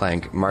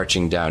gangplank,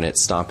 marching down it,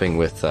 stomping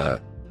with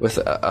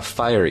a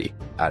fiery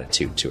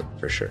attitude to it,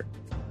 for sure.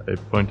 I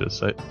point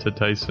to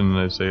Tyson and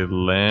I say,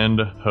 land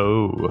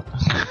ho.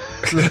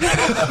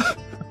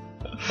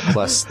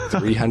 Plus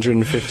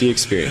 350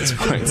 experience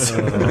points.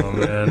 Oh,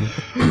 man.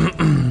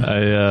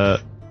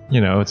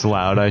 It's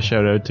loud. I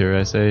shout out to her.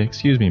 I say,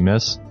 "Excuse me,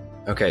 miss."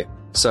 Okay,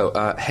 so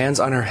hands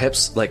on her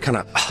hips, like kind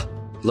of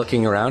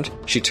looking around.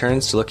 She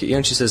turns to look at you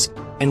and she says,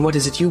 "And what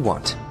is it you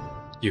want?"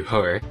 You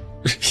whore.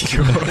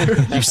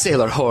 You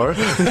sailor whore.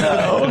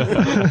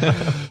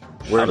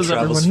 Word does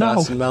travels everyone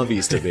fast know? in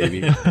Malvista,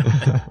 baby.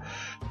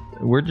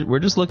 We're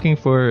just looking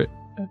for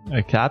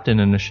a captain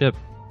and a ship.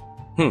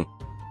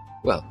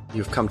 Well,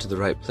 you've come to the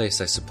right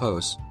place, I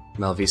suppose.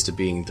 Malvista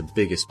being the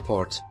biggest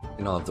port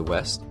in all of the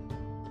West.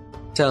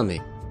 Tell me,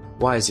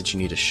 why is it you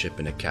need a ship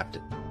and a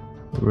captain?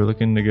 We're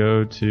looking to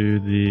go to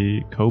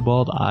the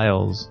Cobalt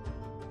Isles.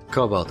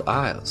 Cobalt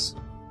Isles.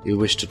 You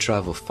wish to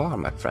travel far,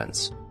 my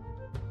friends.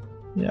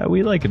 Yeah,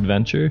 we like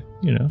adventure,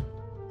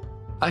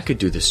 I could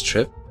do this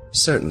trip,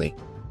 certainly.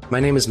 My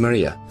name is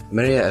Maria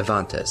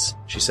Evantes,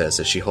 she says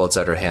as she holds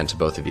out her hand to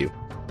both of you.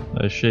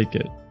 I shake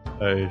it.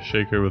 I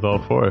shake her with all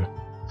four.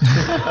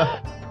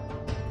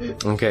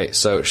 Okay,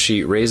 so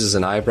she raises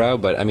an eyebrow,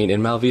 but I mean,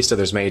 in Malvista,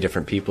 there's many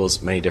different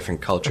peoples, many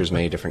different cultures,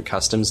 many different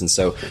customs, and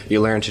so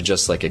you learn to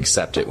just like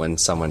accept it when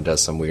someone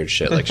does some weird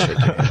shit like shaking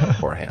with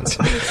four hands.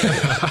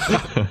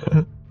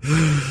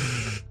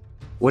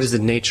 What is the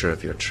nature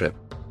of your trip?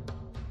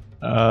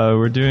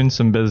 We're doing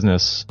some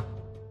business.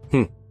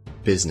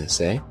 Business,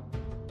 eh?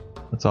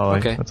 That's all.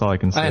 Okay. That's all I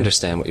can say. I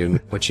understand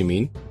what you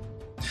mean.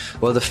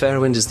 Well, the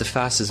Fairwind is the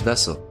fastest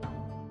vessel.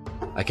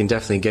 I can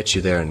definitely get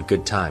you there in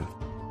good time.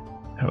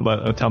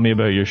 Tell me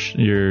about your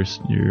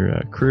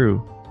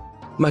crew.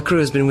 My crew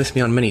has been with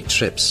me on many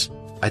trips.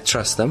 I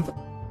trust them.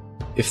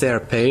 If they are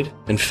paid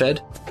and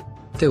fed,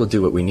 they will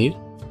do what we need.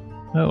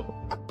 Oh,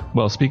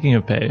 well. Speaking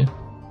of pay,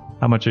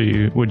 how much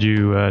would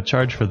you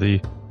charge for the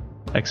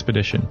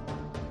expedition?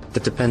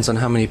 That depends on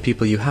how many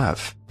people you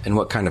have and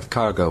what kind of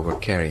cargo we're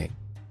carrying.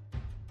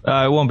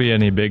 It won't be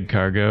any big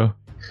cargo,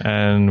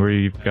 and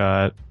we've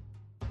got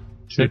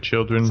 2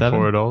 children, 7?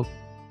 4 adults.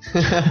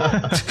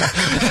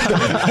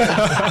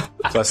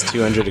 Plus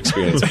 200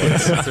 experience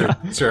points.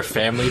 Is there a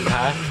family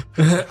pack?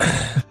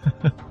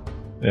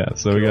 Yeah.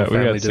 So we got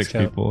family 6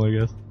 discount. people, I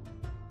guess.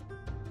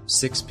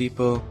 6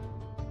 people,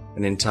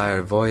 an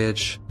entire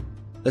voyage.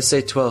 Let's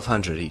say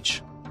 1,200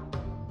 each.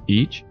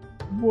 Each?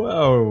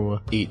 Whoa.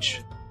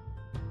 Each.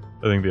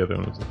 I think the other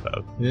one was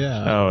 1,000.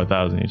 Yeah. Oh,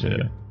 1,000 each. Yeah.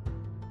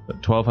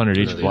 1,200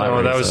 each. No, flat no,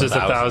 rate, that was so- just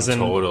 1,000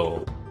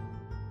 total.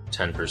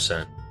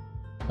 10%.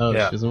 Oh,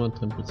 Yeah. she doesn't want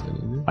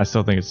 10% either. I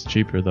still think it's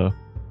cheaper though.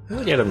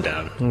 We'll get them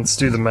down. Let's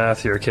do the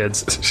math here,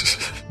 kids.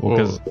 Well,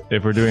 because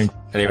if we're doing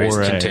Anyways,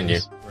 4 continue.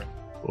 eggs,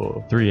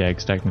 Well, 3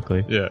 eggs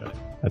technically, yeah.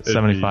 that's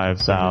It'd be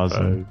 75,000.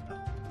 75.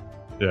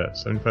 Yeah,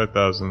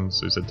 75,000.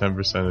 So you said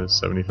 10% is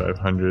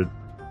 7,500.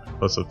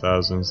 Plus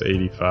 1,000 is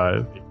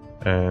 85.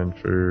 And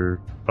for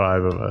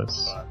 5 of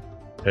us,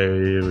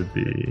 pay would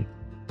be...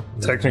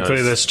 Technically,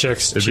 No, this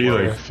chick's It'd be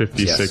cheaper. like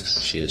 56.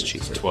 Yes, she is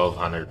cheaper.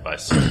 1,200 by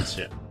 6,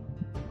 yeah.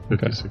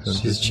 5,600.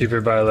 She's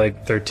cheaper by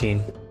like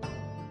 13.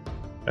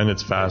 And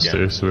it's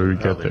faster, Yeah, so we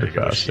get probably there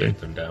faster. negotiate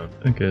them down.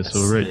 Okay, so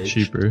we'll rate Sage.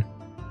 cheaper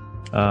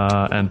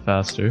and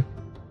faster.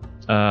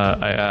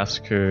 I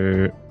ask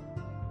her,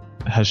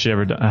 have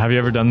you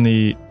ever done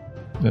the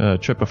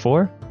trip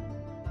before?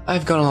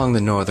 I've gone along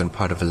the northern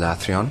part of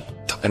Elathrion,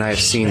 and I have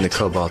seen the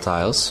Cobalt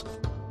Isles.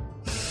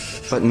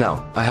 But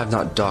no, I have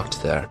not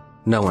docked there.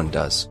 No one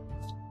does.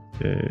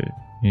 Okay,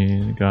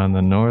 you gone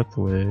the north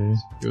way.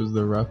 Goes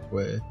the rough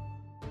way.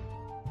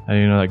 How do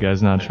you know that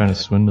guy's not trying to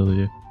swindle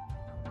you?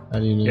 How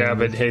do you know? Yeah,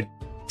 but hey,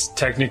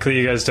 technically,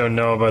 you guys don't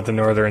know about the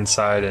northern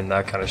side and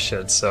that kind of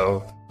shit,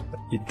 so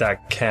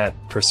that can't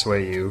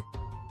persuade you.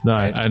 No,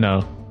 I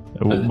know.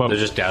 But- They're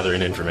just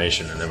gathering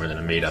information, and then we're going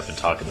to meet up and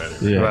talk about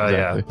it. yeah, Well,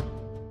 yeah. exactly.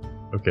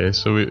 Okay,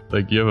 so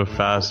you have a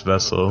fast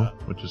vessel,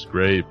 which is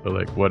great,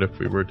 but what if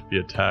we were to be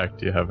attacked?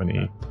 Do you have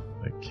any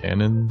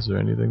cannons or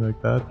anything like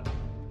that?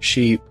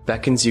 She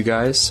beckons you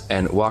guys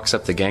and walks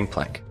up the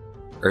gangplank,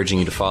 urging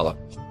you to follow.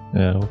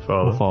 Yeah,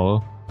 Follow. we'll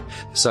follow.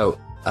 So,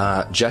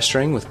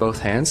 gesturing with both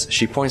hands,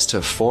 she points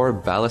to 4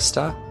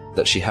 ballista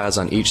that she has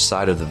on each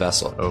side of the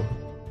vessel. Oh,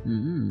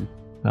 Mm-hmm.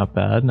 Not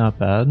bad, not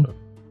bad.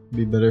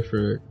 Be better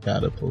for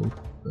catapult.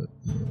 But,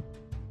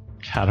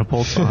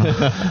 Catapults.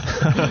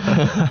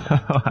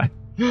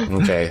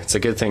 Okay, it's a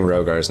good thing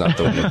Rogar's not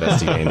the one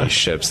investigating these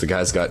ships. The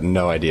guy's got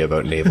no idea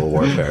about naval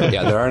warfare.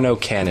 Yeah, there are no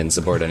cannons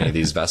aboard any of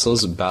these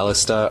vessels.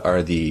 Ballista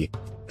are the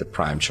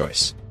prime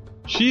choice.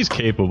 she's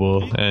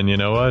capable, and you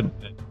know what?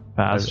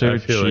 Faster, I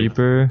feel like-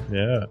 cheaper.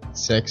 Yeah,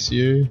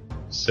 sexier.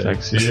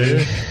 sexier.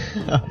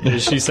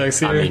 Is she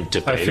sexier? I mean,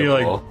 I feel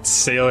debatable. like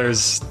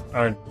sailors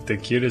aren't the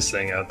cutest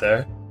thing out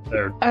there.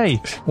 They're Hey,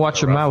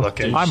 watch your rough mouth.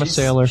 looking. I'm a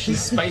sailor. She's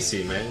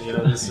spicy, man. You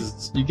know, this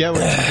is. You get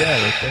what you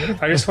get,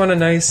 okay? I just want a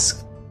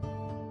nice.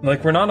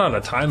 Like, we're not on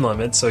a time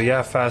limit, so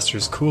yeah, faster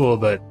is cool,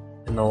 but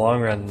in the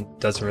long run, it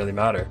doesn't really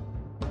matter.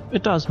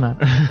 It does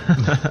matter.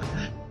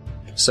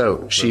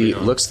 So she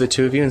looks at the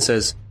two of you and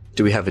says,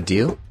 "Do we have a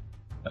deal?"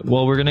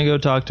 Well, we're gonna go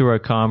talk to our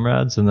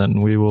comrades, and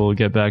then we will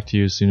get back to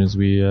you as soon as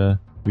we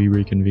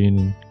reconvene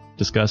and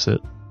discuss it.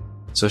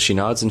 So she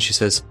nods and she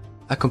says,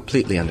 "I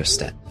completely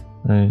understand.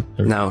 Right.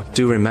 Now,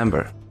 do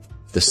remember,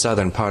 the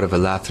southern part of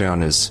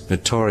Elathrion is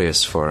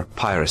notorious for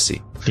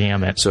piracy.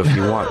 Damn it. So if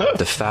you want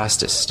the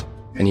fastest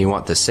and you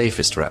want the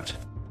safest route,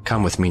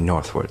 come with me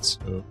northwards."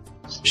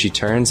 She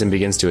turns and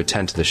begins to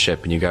attend to the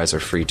ship, and you guys are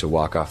free to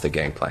walk off the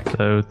gangplank.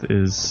 South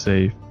is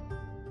safe.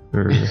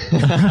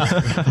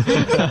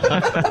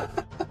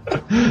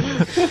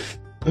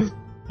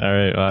 All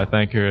right. Well, I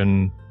thank her,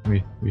 and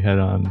we head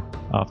on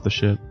off the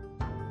ship.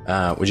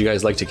 Would you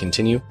guys like to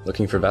continue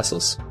looking for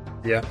vessels?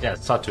 Yeah. Yeah,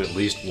 it's talk to at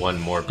least one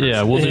more person.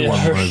 Yeah, we'll do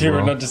one more as We're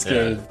well. not just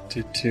gonna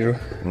do 2.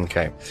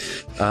 Okay.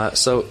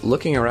 So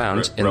looking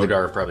around in the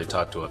Rogar probably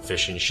talked to a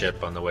fishing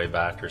ship on the way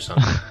back or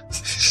something.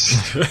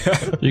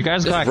 You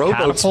guys got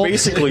rowboat's catapults?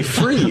 basically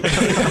free.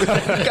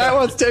 The guy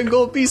wants 10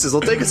 gold pieces.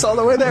 He'll take us all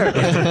the way there.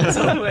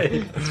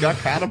 It's got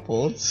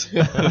catapults.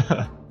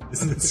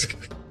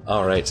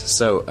 All right.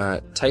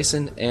 So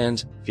Tyson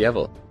and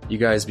Fievel, you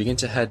guys begin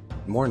to head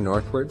more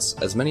northwards,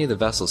 as many of the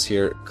vessels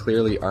here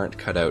clearly aren't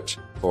cut out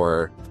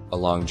for a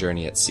long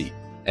journey at sea.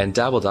 And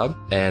Dabbledub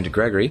and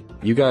Gregory,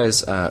 you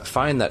guys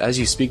find that as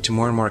you speak to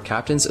more and more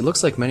captains, it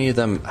looks like many of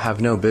them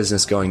have no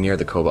business going near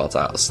the Cobalt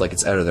Isles, like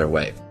it's out of their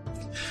way.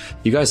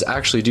 You guys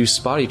actually do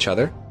spot each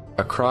other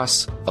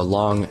across a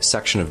long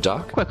section of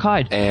dock, Quick,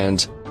 hide.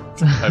 and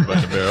I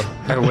bust a barrel.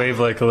 I wave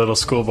like a little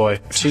schoolboy.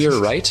 to your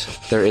right,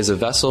 there is a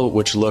vessel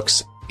which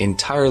looks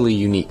entirely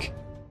unique.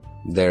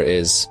 There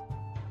is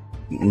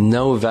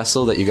no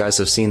vessel that you guys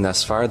have seen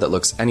thus far that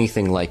looks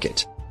anything like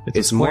it.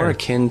 It's more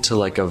akin to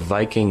like a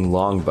Viking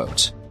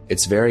longboat.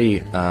 It's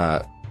very,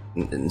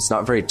 it's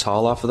not very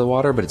tall off of the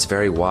water, but it's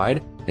very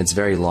wide. It's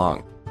very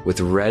long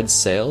with red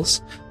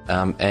sails.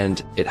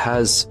 And it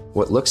has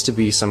what looks to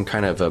be some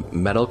kind of a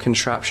metal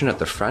contraption at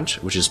the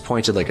front, which is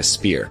pointed like a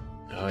spear,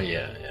 Oh,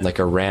 yeah. like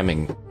a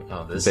ramming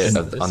Oh, this bit is,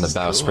 of, this on the is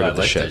bowsprit cool. of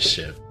the I like ship. This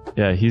ship.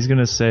 Yeah, he's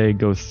gonna say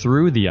go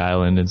through the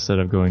island instead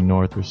of going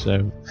north or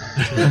south.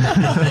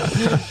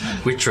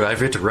 We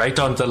drive it right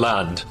on the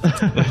land.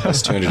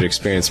 Plus 200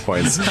 experience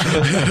points.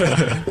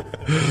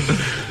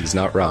 He's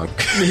not wrong.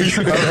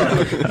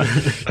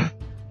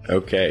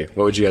 Okay,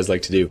 what would you guys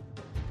like to do?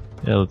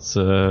 Yeah, let's.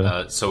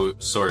 So,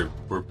 sorry,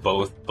 we're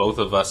both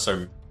of us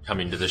are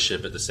coming to the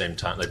ship at the same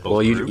time, like both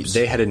Well, groups.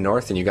 they headed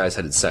north and you guys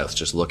headed south,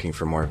 just looking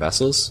for more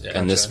vessels. Yeah,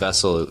 and this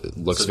vessel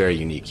looks So- very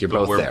unique. You're but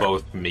both we're there.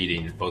 both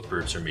meeting. Both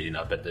groups are meeting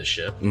up at this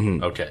ship.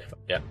 Mm-hmm. Okay,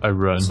 yeah. I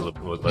run. So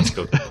let's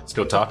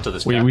go talk to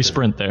this. we captain.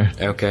 sprint there.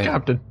 Okay.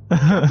 Captain.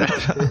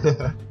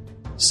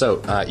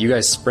 So, you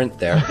guys sprint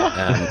there.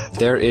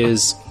 There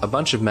is a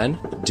bunch of men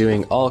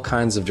doing all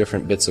kinds of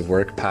different bits of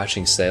work,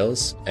 patching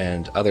sails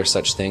and other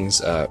such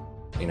things,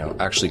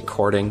 actually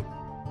cording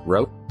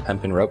rope,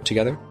 hempen rope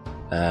together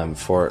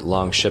for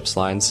long ship's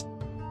lines.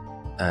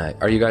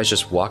 Are you guys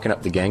just walking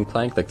up the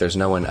gangplank? Like there's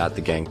no one at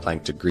the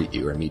gangplank to greet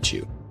you or meet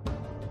you?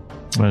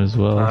 Might as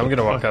well. I'm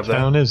gonna walk What up there.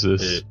 town is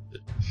this?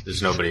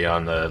 There's nobody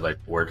on the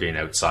working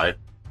outside,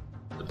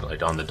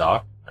 like on the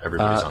dock.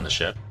 Everybody's on the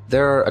ship.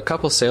 There are a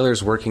couple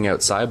sailors working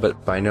outside,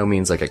 but by no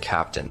means like a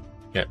captain.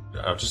 Yeah,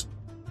 let's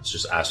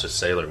just ask the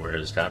sailor where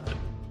his captain.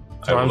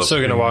 So I'm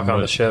still gonna walk on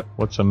the ship.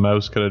 What's a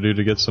mouse gotta do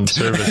to get some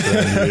service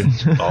around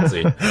here?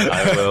 Ballsy.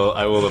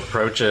 I will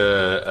approach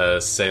a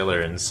sailor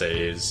and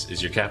say,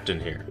 "Is your captain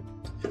here?"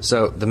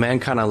 So the man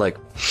kind of like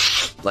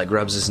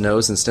rubs his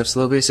nose and sniffs a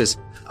little bit. He says,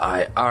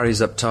 "Aye,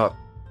 Ari's up top."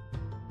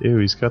 Ew,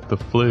 he's got the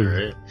flu.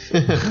 Right.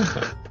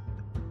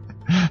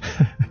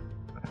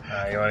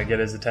 You want to get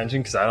his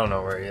attention? Because I don't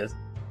know where he is.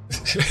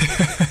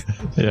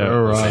 Yeah.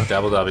 All Say, right.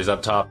 Dabbledub, he's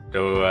up top.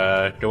 Go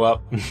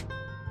up.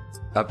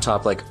 Up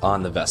top, like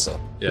on the vessel.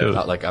 Yeah.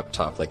 Not like up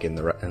top, like in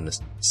the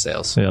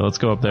sails. Yeah, let's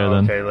go up there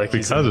then. Okay, like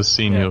he's Because of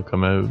scene, he'll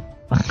come out.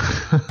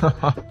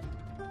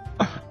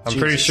 I'm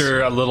pretty Jesus.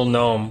 sure a little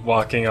gnome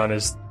walking on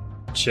his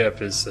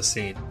ship is a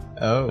scene.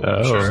 Oh.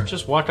 Oh, Sure.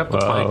 Just walk up the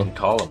Wow. plank and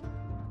call him.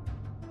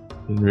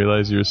 didn't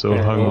realize you were so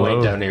hung Wait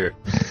low. down here.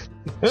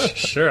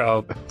 Sure,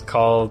 I'll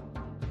call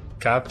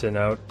captain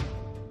out.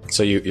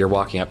 So you're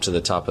walking up to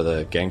the top of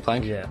the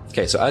gangplank? Yeah.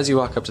 Okay, so as you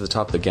walk up to the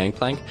top of the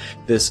gangplank,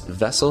 this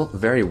vessel,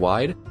 very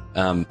wide,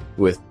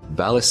 with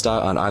ballista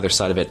on either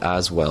side of it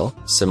as well,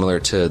 similar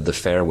to the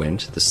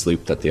Fairwind, the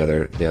sloop that the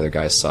other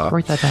guys saw.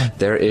 Write that down.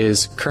 There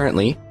is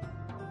currently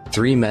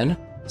 3 men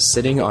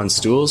sitting on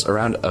stools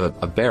around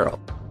a barrel.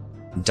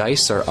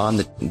 Dice are on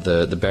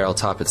the barrel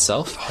top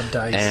itself,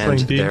 dice. and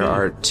Like there D&D.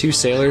 are 2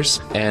 sailors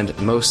and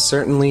most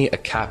certainly a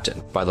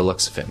captain by the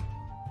looks of him.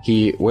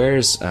 He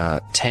wears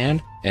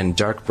tan and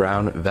dark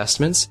brown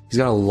vestments. He's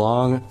got a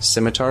long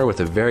scimitar with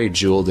a very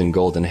jeweled and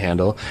golden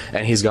handle,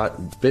 and he's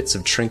got bits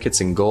of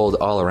trinkets and gold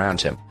all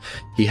around him.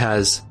 He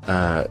has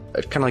kind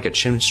of like a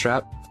chin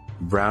strap,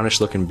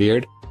 brownish-looking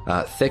beard,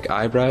 thick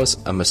eyebrows,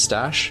 a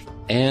mustache,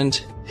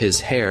 and his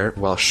hair,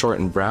 while short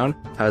and brown,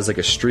 has like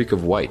a streak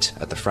of white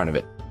at the front of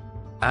it.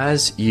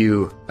 As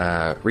you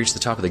reach the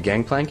top of the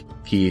gangplank,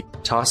 he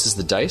tosses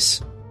the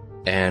dice,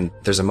 and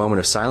there's a moment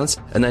of silence,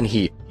 and then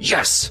he,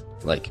 yes!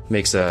 Like,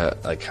 makes a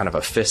kind of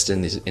a fist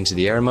into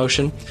the air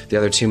motion. The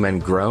other 2 men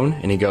groan,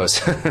 and he goes,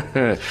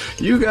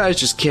 you guys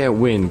just can't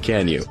win,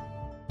 can you?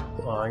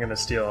 Oh, I'm gonna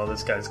steal all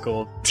this guy's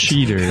gold.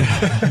 Cheater.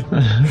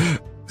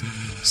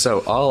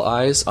 So all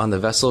eyes on the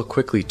vessel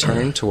quickly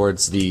turn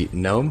towards the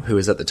gnome who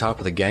is at the top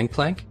of the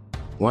gangplank.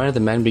 One of the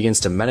men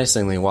begins to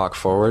menacingly walk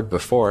forward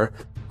before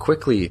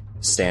quickly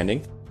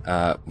standing,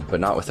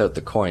 but not without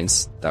the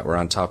coins that were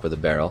on top of the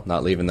barrel,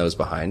 not leaving those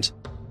behind.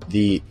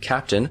 The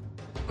captain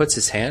puts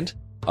his hand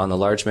on the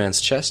large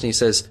man's chest and he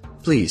says,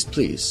 please,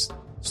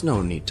 there's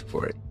no need to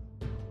worry.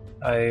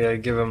 I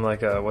give him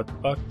like a what the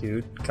fuck,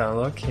 dude, kind of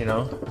look, you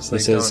know? It's He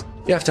like, says,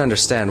 you have to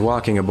understand,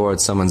 walking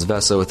aboard someone's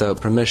vessel without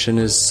permission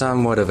is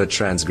somewhat of a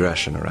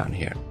transgression around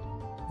here.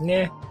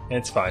 nah,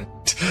 it's fine.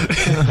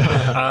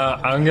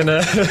 I'm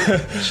gonna.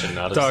 Should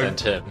not have Dog.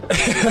 sent him.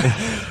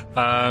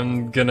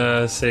 I'm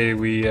gonna say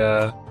we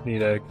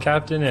need a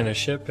captain and a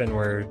ship, and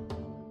we're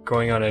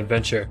going on an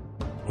adventure.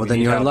 Well, then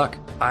need you're in help. luck.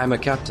 I'm a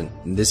captain,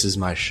 and this is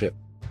my ship.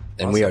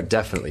 And we are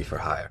definitely for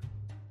hire.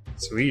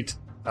 Sweet.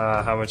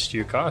 How much do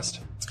you cost?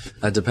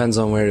 It depends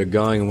on where you're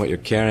going and what you're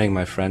carrying,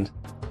 my friend.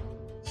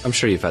 I'm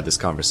sure you've had this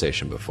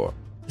conversation before.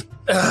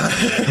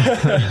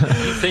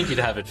 You think you'd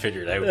have it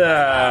figured out?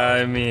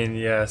 I mean,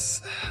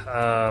 yes.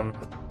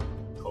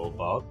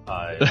 Cobalt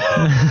Eye.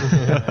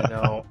 I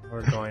know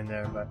we're going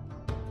there, but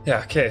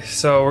yeah. Okay,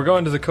 so we're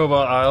going to the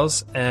Cobalt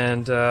Isles,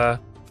 and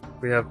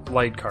we have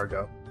light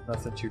cargo.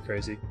 Nothing too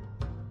crazy.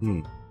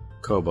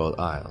 Cobalt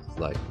Isle,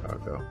 light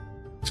cargo.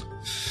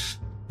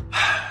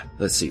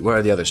 Let's see, where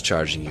are the others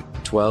charging you?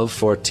 12,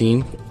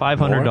 14?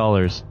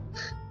 $500.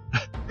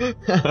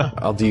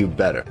 I'll do you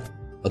better.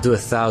 I'll do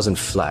 1,000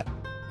 flat,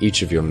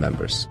 each of your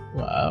members.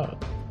 Wow.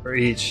 For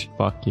each.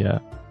 Fuck yeah.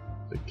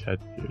 The catch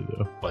here,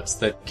 though. What's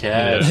the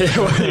catch?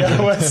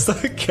 Yeah, what's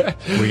the catch?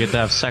 We get to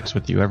have sex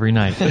with you every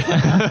night.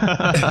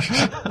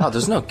 Oh,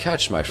 there's no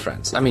catch, my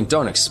friends. I mean,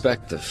 don't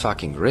expect the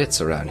fucking Ritz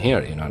around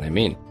here, you know what I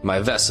mean? My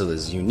vessel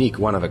is unique,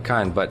 one of a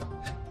kind, but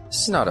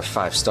this is not a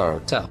 5-star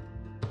hotel.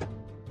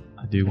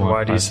 I do want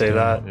Why do you five say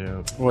stars. that?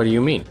 Yeah. What do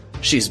you mean?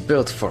 She's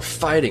built for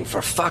fighting,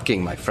 for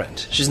fucking, my friend.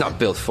 She's not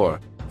built for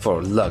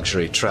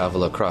luxury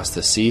travel across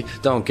the sea.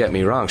 Don't get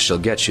me wrong, she'll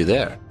get you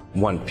there.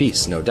 One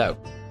piece, no doubt.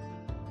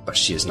 But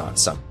she is not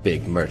some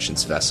big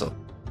merchant's vessel.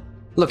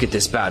 Look at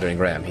this battering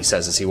ram, he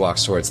says as he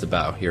walks towards the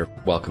bow. You're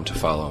welcome to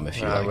follow him if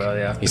you like. well,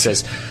 yeah. He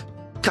says,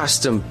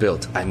 custom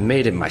built, I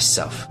made it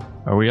myself.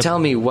 Are we up? Tell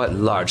me what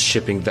large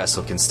shipping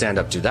vessel can stand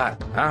up to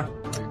that, huh?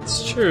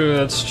 It's true,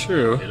 that's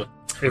true.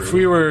 If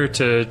we were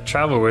to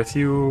travel with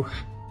you,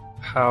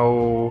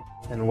 how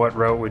and what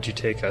route would you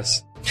take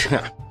us?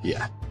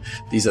 Yeah,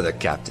 these are the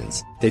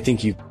captains. They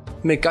think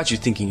got you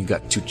thinking you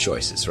got 2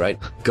 choices, right?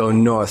 Go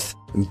north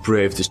and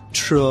brave the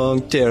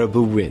strong,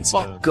 terrible winds.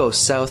 Go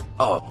south,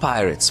 oh,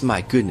 pirates,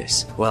 my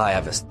goodness. Well, I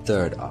have a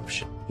 3rd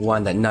option.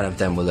 One that none of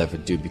them will ever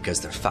do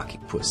because they're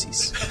fucking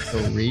pussies. Go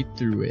right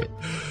through it.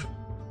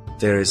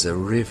 There is a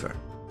river,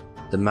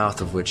 the mouth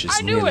of which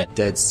is nearly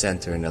dead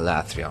center in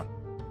Elathrion.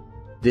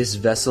 This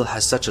vessel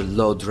has such a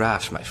low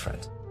draft, my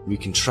friend. We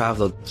can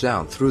travel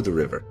down through the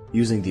river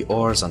using the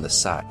oars on the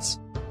sides.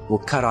 We'll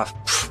cut off,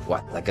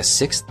 like a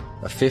 1/6,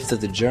 a 1/5 of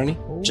the journey?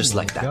 Just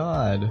like that.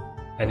 God.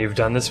 And you've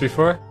done this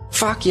before?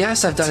 Fuck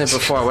yes, I've done it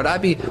before. Would I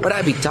be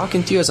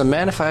talking to you as a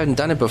man if I hadn't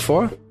done it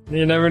before?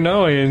 You never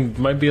know, it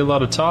might be a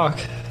lot of talk.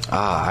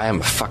 I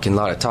am a fucking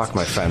lot of talk,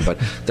 my friend, but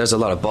there's a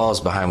lot of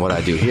balls behind what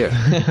I do here.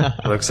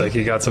 Looks like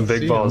you got some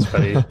big balls,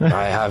 buddy.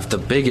 I have the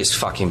biggest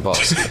fucking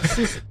balls.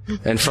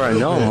 And for a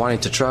gnome wanting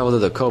to travel to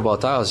the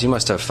Cobalt Isles, you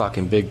must have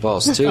fucking big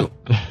balls too.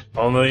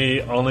 Only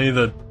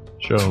the...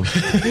 Show 'em.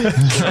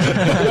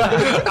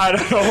 I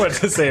don't know what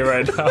to say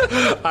right now.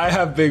 I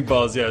have big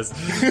balls, yes.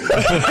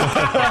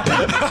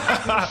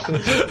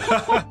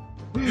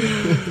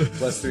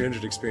 Plus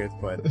 300 experience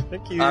point.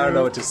 Thank you. I don't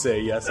know what to say.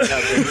 Yes, I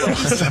have big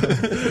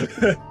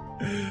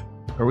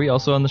balls. Are we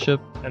also on the ship?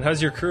 And how's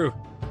your crew?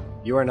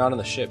 You are not on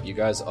the ship. You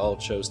guys all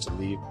chose to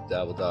leave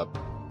Dabbledob.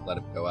 Let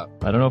it go up.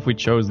 I don't know if we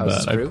chose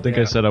How's that. this true? I think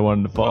I said I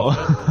wanted to follow.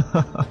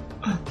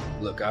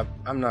 Look,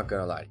 I'm not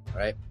gonna lie to you,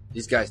 right?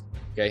 these guys,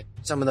 okay,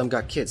 some of them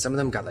got kids. Some of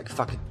them got like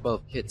fucking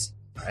 12 kids,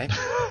 right?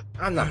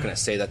 I'm not gonna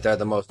say that they're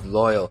the most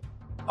loyal,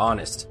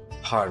 honest,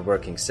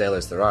 hard-working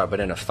sailors there are, but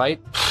in a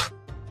fight,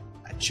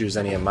 I'd choose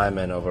any of my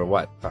men over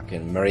what?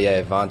 Fucking Maria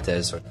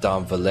Evantes or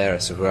Dom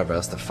Valeris or whoever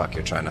else the fuck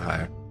you're trying to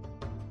hire.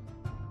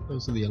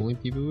 Those are the only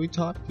people we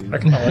talk to. I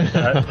like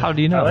that. How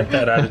do you know? I like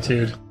that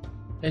attitude.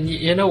 And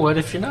you know what?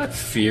 If you're not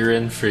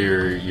fearing for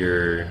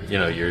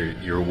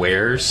your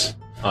wares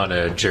on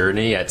a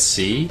journey at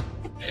sea,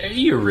 are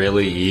you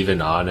really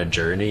even on a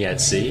journey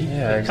at sea?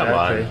 Yeah, exactly. Come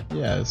on.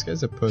 Yeah, this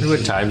guy's a pussy.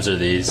 What times are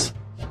these?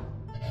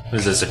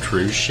 Is this a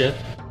cruise ship?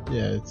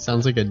 Yeah, it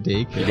sounds like a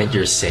You daycare. think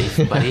you're safe,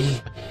 buddy?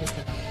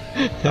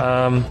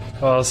 Well,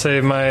 I'll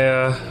say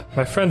my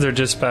friends are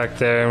just back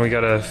there, and we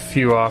got a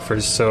few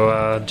offers.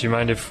 So, do you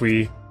mind if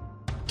we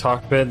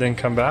talk a bit, then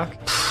come back?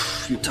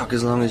 You talk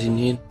as long as you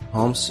need,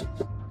 Holmes.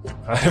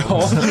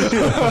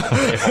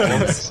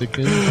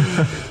 Mexican.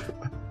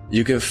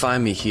 You can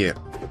find me here.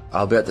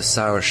 I'll be at the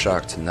Sour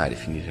Shark tonight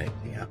if you need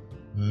anything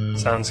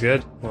else. Sounds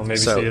good. We'll maybe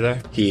So see you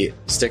there. he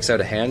sticks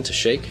out a hand to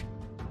shake.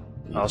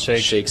 I'll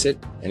shake. Shakes it,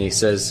 and he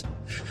says,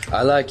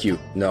 "I like you.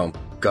 No,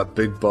 got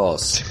big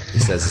balls." He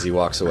says as he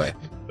walks away.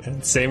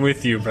 Same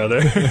with you,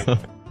 brother.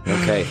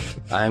 Okay,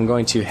 I'm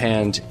going to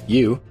hand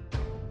you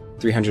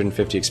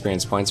 350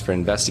 experience points for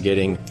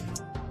investigating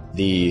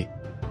the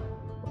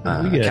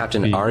We get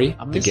Captain XP. Ari,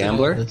 I'm the missing all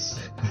gambler, this.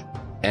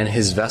 and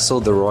his vessel,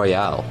 the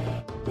Royale.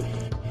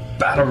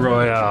 Battle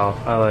Royale.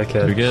 I like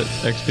Do we it. get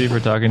XP for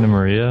talking to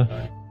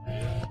Maria?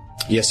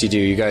 Yes, you do.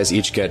 You guys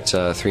each get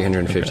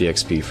 350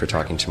 XP for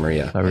talking to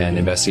Maria Alright. and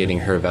investigating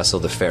her vessel,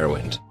 the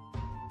Fairwind.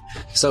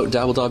 So,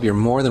 Dabbledob, you're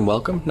more than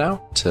welcome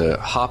now to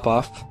hop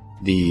off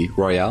the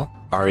Royale,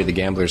 Ari the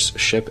Gambler's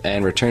ship,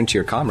 and return to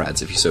your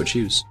comrades if you so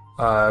choose.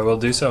 I will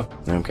do so.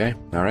 Okay,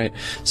 all right.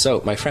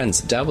 So, my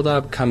friends,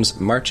 Dabbledob comes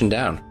marching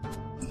down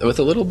with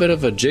a little bit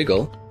of a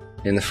jiggle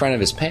in the front of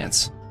his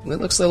pants. It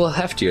looks a little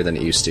heftier than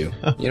it used to.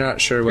 You're not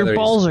sure whether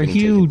balls are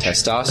he's been taking huge.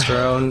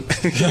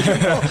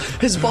 testosterone.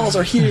 His balls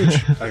are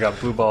huge. I got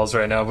blue balls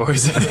right now,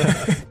 boys.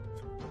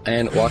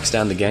 And walks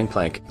down the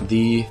gangplank.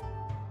 The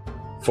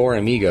four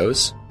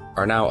amigos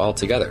are now all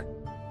together.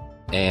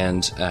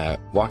 And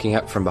walking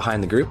up from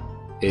behind the group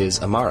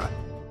is Amara,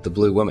 the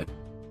blue woman.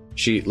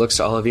 She looks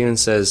to all of you and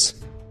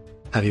says,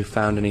 "Have you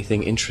found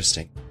anything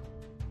interesting?"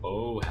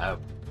 Oh, have.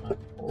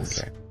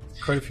 Okay.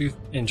 Quite a few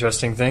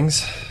interesting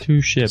things.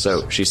 2 ships.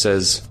 So she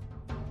says,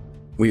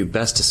 "We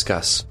best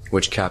discuss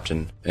which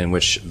captain and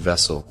which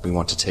vessel we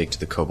want to take to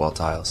the Cobalt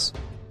Isles.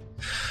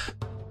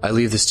 I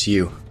leave this to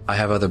you. I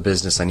have other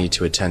business I need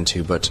to attend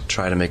to, but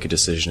try to make a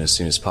decision as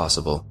soon as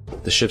possible.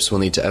 The ships will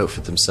need to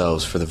outfit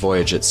themselves for the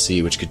voyage at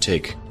sea, which could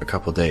take a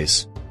couple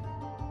days."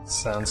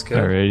 Sounds good.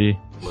 Alrighty.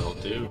 Will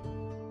do.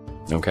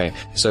 Okay,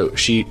 so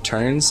she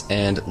turns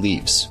and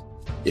leaves.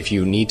 If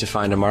you need to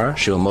find Amara,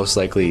 she will most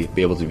likely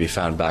be able to be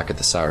found back at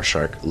the Sour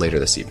Shark later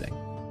this evening.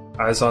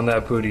 Eyes on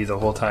that booty the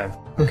whole time.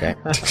 Okay.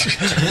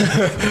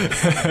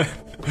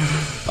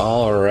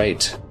 All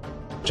right.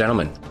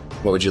 Gentlemen,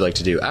 what would you like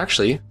to do?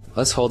 Actually,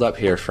 let's hold up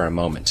here for a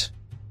moment.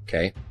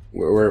 Okay?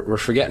 We're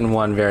forgetting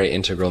one very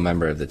integral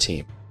member of the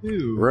team.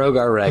 Ew.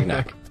 Rogar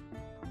Ragnak.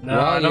 No,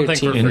 I don't your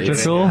think we're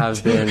teammates forgetting. Integral?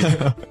 have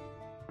been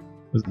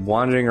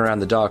wandering around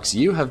the docks,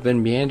 you have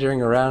been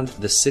meandering around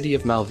the city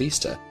of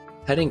Malvista,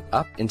 heading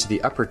up into the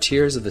upper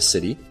tiers of the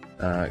city,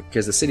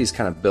 because the city's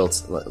kind of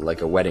built like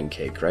a wedding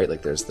cake, right?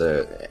 Like there's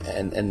the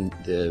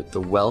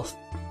wealth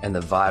and the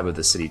vibe of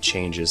the city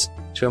changes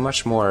to a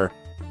much more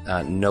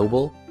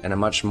noble and a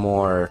much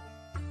more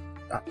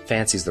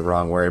fancy's the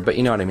wrong word, but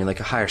you know what I mean, like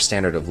a higher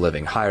standard of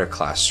living, higher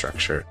class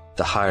structure,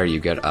 the higher you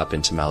get up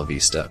into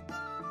Malvista.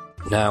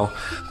 Now,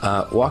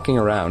 walking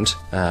around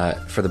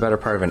for the better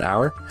part of an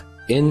hour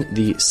in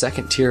the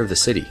second tier of the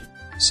city,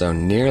 so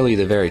nearly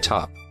the very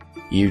top,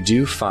 you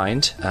do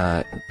find,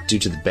 due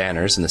to the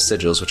banners and the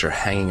sigils which are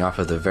hanging off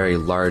of the very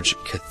large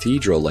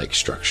cathedral-like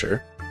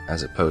structure,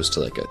 as opposed to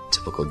like a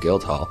typical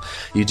guild hall,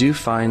 you do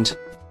find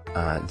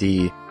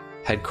the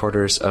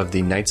headquarters of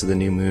the Knights of the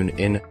New Moon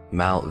in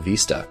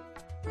Malvista.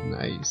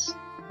 Nice.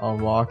 I'll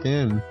walk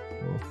in.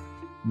 Well,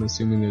 I'm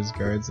assuming there's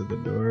guards at the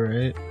door,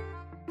 right?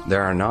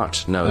 There are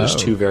not. No, there's Oh.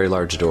 2 very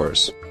large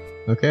doors.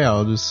 Okay,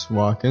 I'll just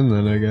walk in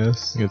then, I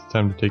guess. I think it's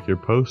time to take your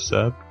post,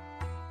 Seb.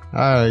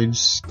 I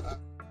just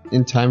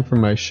in time for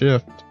my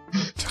shift.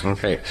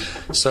 Okay,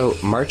 so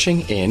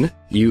marching in,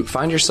 you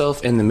find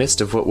yourself in the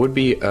midst of what would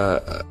be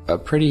a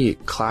pretty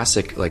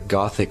classic, like,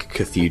 Gothic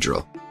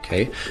cathedral.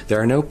 Okay,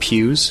 there are no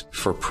pews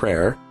for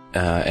prayer,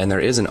 and there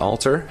is an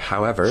altar.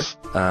 However,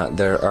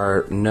 there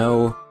are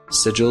no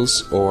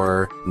sigils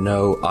or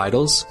no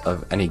idols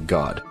of any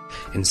god.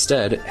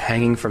 Instead,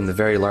 hanging from the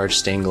very large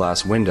stained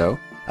glass window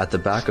at the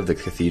back of the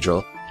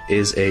cathedral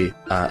is a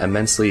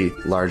immensely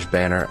large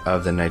banner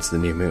of the Knights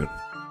of the New Moon.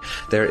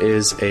 There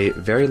is a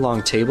very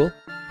long table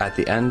at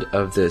the end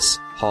of this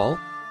hall,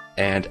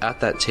 and at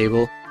that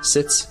table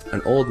sits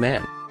an old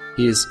man.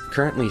 He is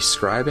currently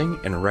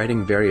scribing and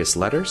writing various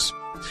letters.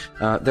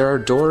 There are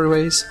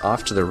doorways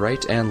off to the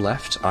right and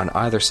left on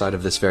either side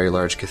of this very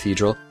large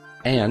cathedral,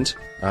 and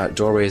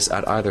doorways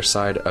at either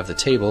side of the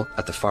table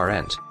at the far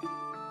end.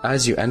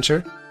 As you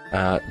enter,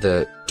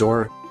 the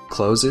door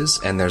closes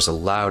and there's a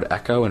loud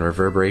echo and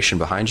reverberation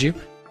behind you,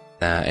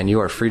 and you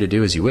are free to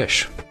do as you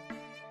wish.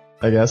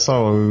 I guess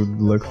I'll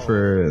look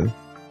for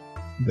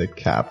the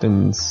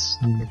captain's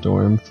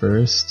dorm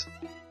first.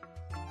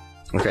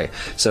 Okay,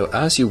 so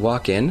as you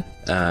walk in,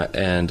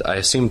 and I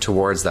assume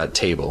towards that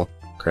table,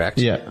 correct?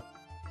 Yeah.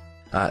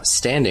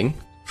 Standing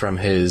from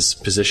his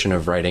position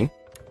of writing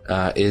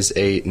is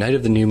a Knight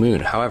of the New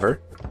Moon.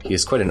 However, he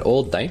is quite an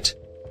old knight,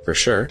 for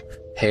sure.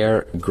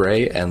 Hair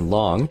gray and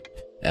long,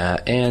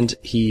 and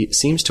he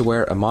seems to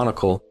wear a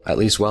monocle, at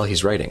least while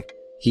he's writing.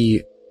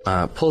 He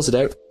pulls it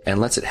out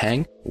and lets it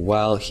hang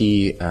while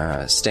he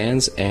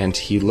stands and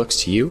he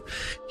looks to you.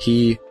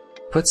 He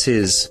puts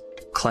his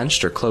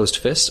clenched or closed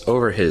fist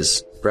over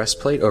his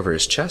breastplate, over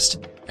his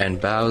chest,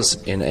 and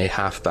bows in a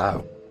half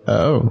bow.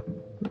 Oh.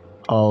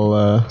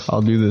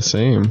 I'll do the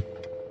same.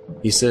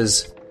 He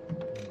says,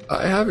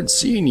 "I haven't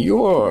seen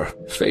your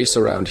face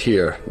around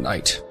here,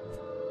 knight."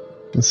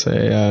 And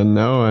say,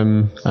 no,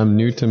 I'm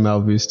new to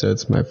Malvista.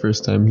 It's my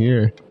first time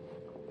here.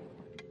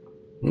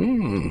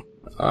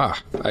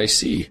 I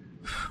see.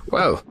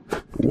 Well,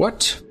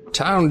 what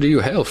town do you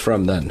hail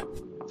from then?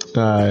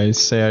 I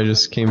say I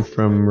just came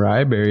from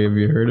Ryeberry. Have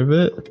you heard of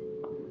it?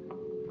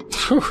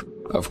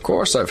 Of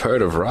course I've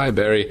heard of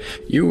Ryeberry.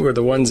 You were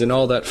the ones in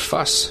all that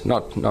fuss,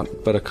 not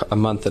but a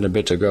month and a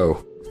bit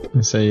ago.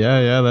 I say,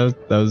 yeah, that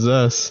was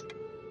us.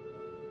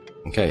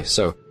 Okay,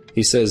 so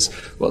he says,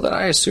 "Well, then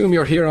I assume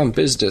you're here on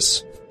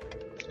business."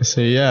 I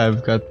say, yeah,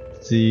 I've got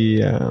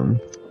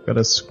got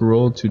a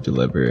scroll to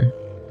deliver.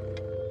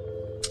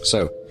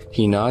 So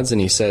he nods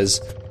and he says,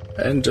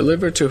 "And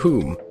deliver to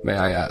whom, may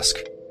I ask?"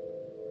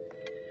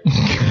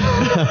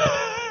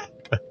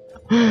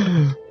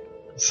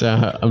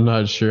 So I'm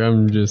not sure.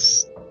 I'm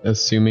just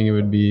assuming it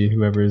would be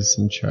whoever's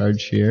in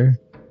charge here.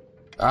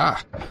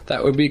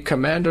 That would be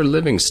Commander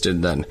Livingston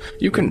then.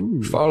 You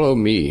can follow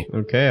me.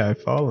 Okay, I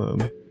follow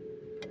him.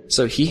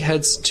 So he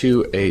heads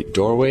to a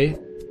doorway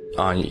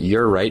on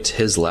your right,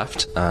 his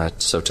left,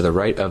 so to the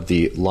right of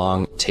the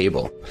long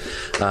table.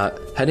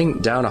 Heading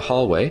down a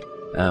hallway.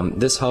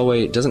 This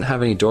hallway doesn't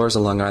have any doors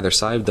along either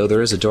side, though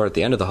there is a door at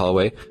the end of the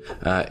hallway.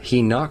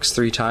 He knocks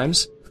 3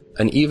 times.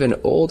 An even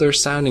older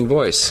sounding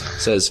voice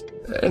says,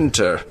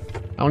 "Enter."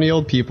 How many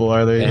old people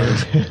are there here?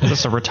 Is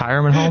this a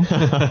retirement home?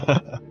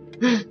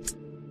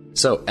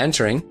 So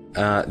entering,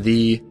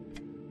 the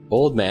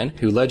old man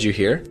who led you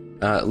here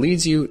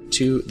leads you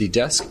to the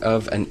desk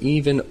of an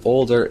even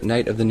older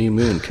Knight of the New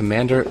Moon,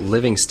 Commander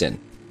Livingston.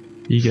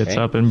 He gets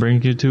up and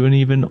brings you to an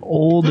even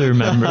older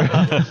member.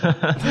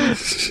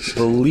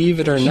 Believe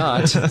it or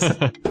not,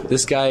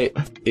 this guy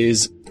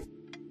is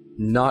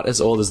not as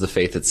old as the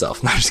faith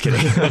itself. No, I'm just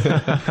kidding.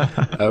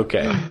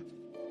 Okay.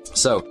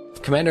 So,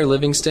 Commander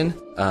Livingston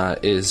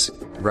is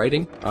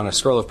writing on a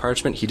scroll of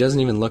parchment. He doesn't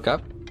even look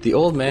up. The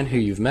old man who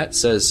you've met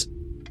says,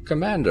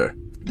 "Commander,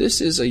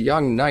 this is a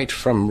young knight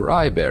from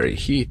Ryeberry.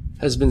 He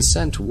has been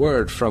sent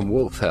word from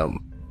Wolfhelm."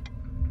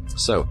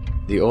 So,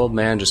 the old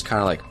man just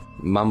kind of like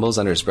mumbles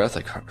under his breath,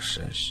 like, "Oh,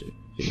 shit.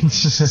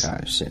 He's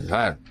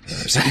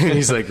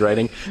like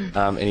writing,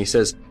 and he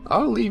says,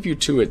 "I'll leave you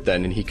to it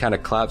then." And he kind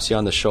of claps you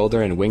on the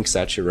shoulder and winks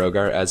at you,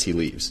 Rogar, as he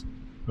leaves.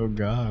 Oh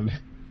god.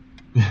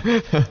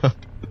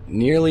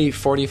 Nearly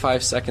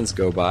 45 seconds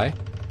go by.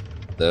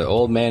 The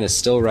old man is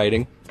still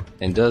writing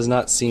and does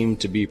not seem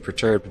to be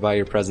perturbed by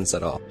your presence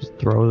at all.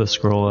 Throw the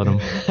scroll at him.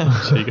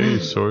 Take out your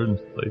sword and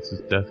slice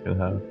his death in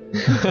half.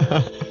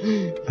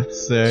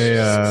 Say,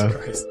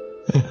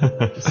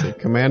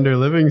 Commander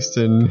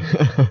Livingston,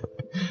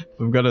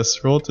 we've got a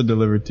scroll to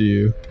deliver to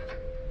you.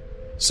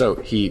 So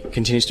he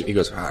continues to, he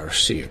goes,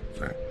 "See,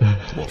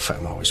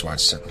 Wolfhelm always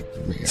wants something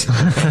from me."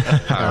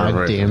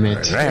 God damn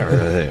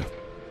it.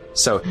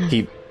 So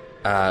he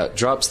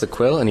drops the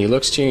quill and he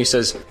looks to you and he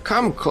says,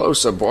 "Come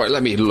closer, boy,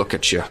 let me look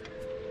at you."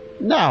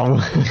 No.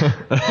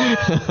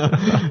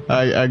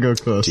 I go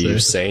closer. Do you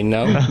say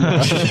no?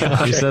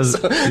 He says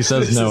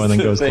no and then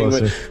goes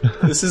closer.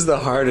 This is the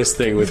hardest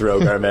thing with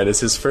Rogar, man,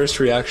 is his first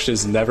reaction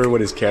is never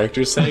what his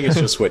character's saying, it's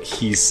just what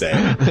he's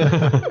saying.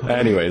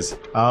 Anyways,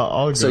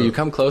 I'll go. so you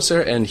come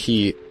closer and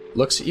he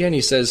looks at you and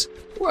he says,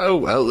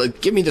 well,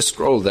 give me the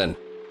scroll then.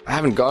 I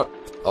haven't got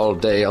all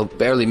day. I'll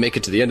barely make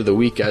it to the end of the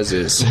week as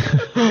is.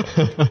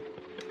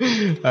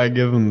 I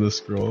give him the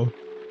scroll.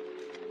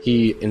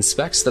 He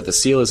inspects that the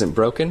seal isn't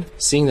broken.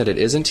 Seeing that it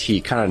isn't,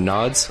 he kind of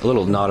nods, a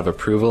little nod of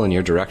approval in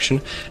your direction,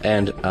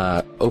 and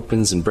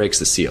opens and breaks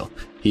the seal.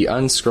 He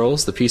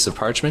unscrolls the piece of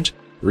parchment,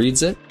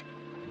 reads it,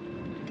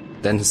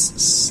 then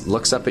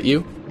looks up at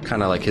you,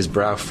 kind of like his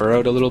brow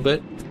furrowed a little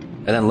bit,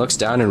 and then looks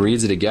down and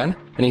reads it again,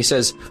 and he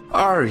says,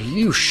 "Are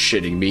you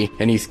shitting me?"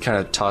 And he kind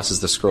of tosses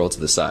the scroll to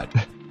the side.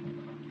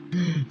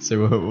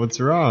 So what's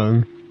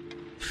wrong?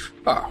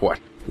 What?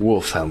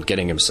 Wolfhelm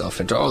getting himself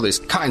into all these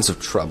kinds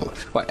of trouble.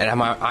 What,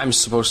 and I'm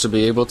supposed to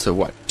be able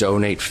to,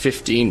 donate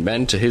 15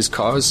 men to his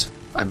cause?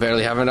 I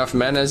barely have enough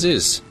men as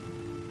is.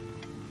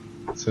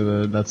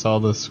 So that's all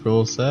the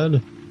scroll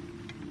said?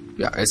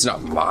 Yeah, it's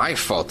not my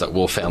fault that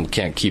Wolfhelm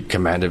can't keep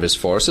command of his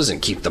forces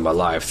and keep them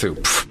alive through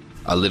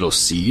a little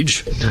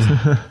siege.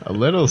 A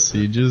little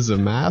siege is a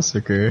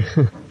massacre.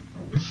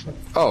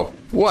 Oh,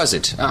 was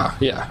it? Ah,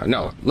 yeah,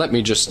 no. Let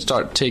me just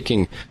start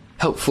taking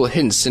helpful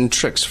hints and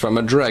tricks from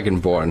a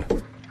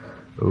Dragonborn.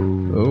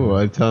 Oh,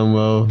 I tell him,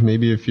 well,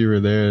 maybe if you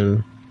were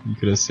there, you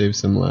could have saved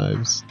some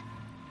lives.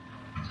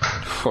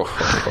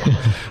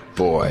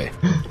 Boy,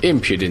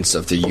 impudence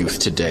of the youth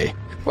today.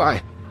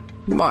 Why,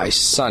 my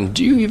son,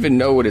 do you even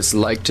know what it's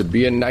like to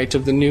be a Knight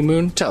of the New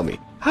Moon? Tell me,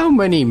 how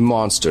many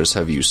monsters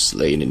have you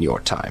slain in your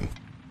time?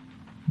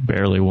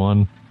 Barely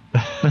one.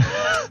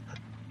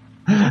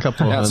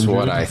 Couple That's hundred.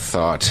 what I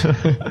thought.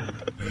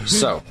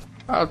 So,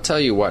 I'll tell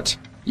you what.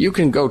 You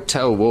can go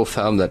tell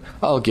Wolfhelm that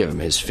I'll give him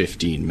his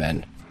 15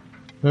 men.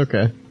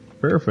 Okay,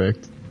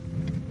 perfect.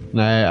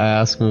 And I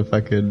asked him if I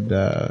could,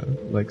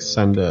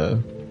 send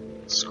a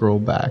scroll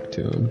back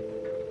to him.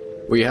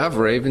 We have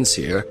ravens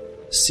here.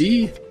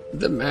 See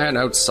the man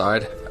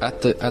outside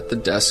at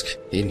the desk,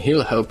 and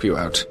he'll help you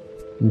out.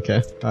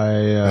 Okay,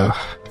 I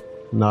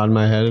nod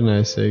my head and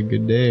I say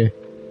good day.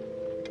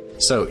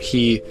 So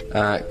he,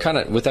 kind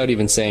of, without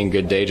even saying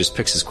good day, just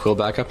picks his quill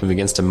back up and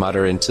begins to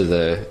mutter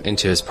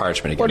into his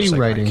parchment again. What are you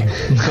writing? I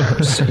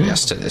can't say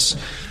yes to this.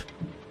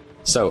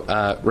 So,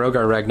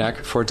 Rogar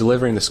Ragnak, for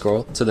delivering the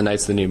scroll to the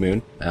Knights of the New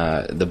Moon,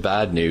 the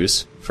bad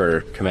news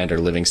for Commander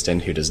Livingston,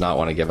 who does not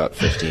want to give up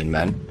 15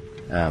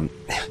 men,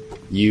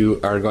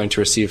 you are going to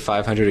receive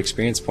 500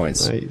 experience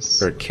points Nice.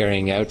 for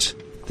carrying out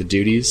the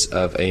duties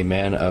of a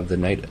man of the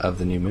Knight of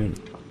the New Moon.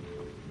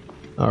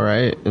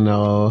 Alright, and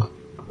I'll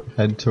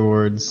head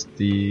towards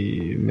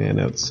the man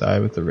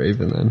outside with the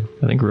raven then.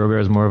 I think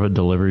Rogar is more of a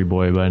delivery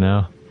boy by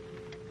now.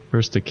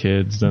 First the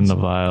kids, then the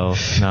vial,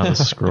 now the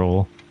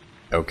scroll.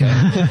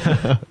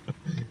 Okay.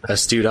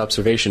 Astute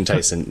observation,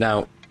 Tyson.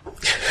 Now,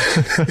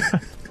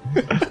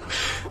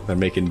 I'm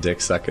making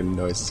dick sucking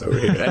noises over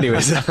here.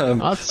 Anyways, I'm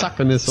not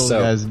sucking this old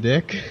guy's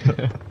dick.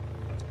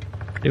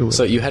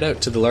 so you head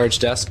out to the large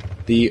desk.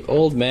 The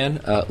old man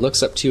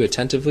looks up to you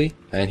attentively,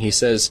 and he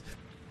says,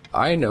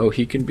 I know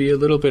he can be a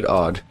little bit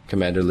odd,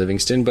 Commander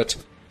Livingston, but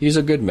he's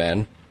a good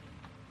man.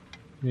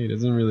 He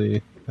doesn't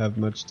really have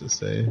much to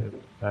say.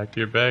 Pack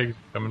your bags,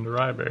 coming to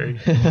Ryberry.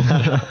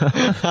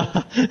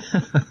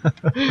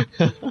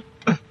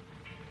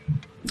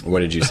 What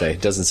did you say?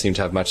 Doesn't seem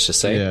to have much to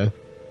say? Yeah.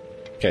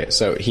 Okay,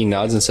 so he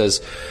nods and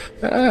says,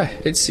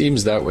 it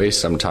seems that way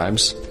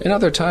sometimes. And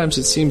other times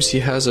it seems he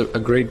has a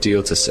great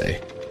deal to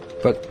say.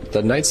 But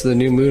the Knights of the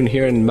New Moon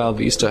here in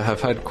Malvista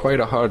have had quite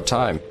a hard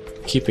time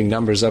keeping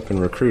numbers up and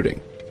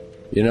recruiting.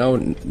 You know,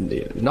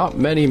 not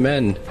many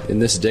men in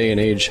this day and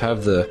age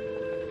have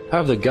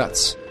the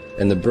guts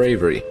and the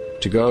bravery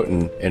to go out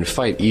and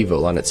fight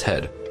evil on its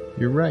head.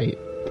 You're right.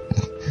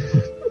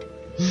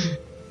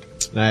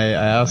 I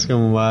ask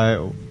him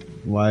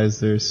why is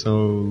there so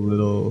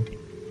little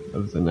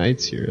of the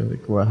knights here?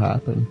 Like, what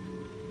happened?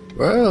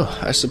 Well,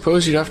 I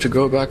suppose you'd have to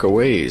go back a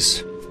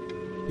ways.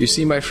 You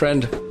see, my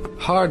friend,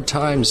 hard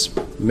times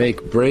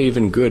make brave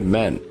and good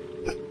men.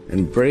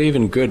 And brave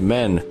and good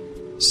men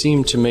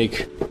seem to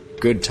make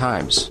good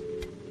times.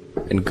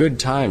 And good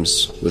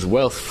times, with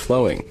wealth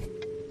flowing,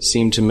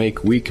 seem to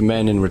make weak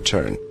men in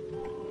return.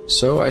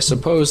 So I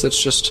suppose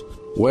that's just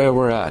where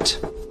we're at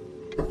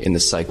in the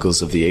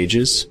cycles of the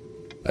ages.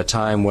 A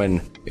time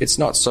when it's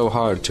not so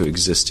hard to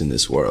exist in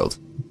this world.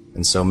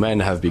 And so men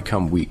have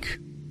become weak.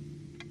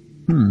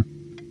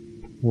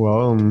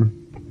 Well,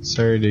 I'm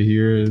sorry to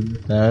hear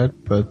that,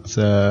 but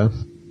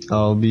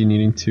I'll be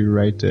needing to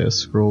write a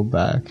scroll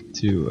back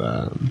to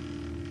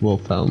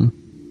Wolfhelm.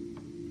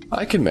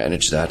 I can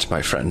manage that,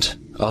 my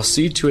friend. I'll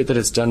see to it that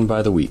it's done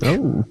by the week.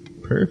 Oh,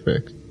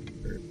 perfect.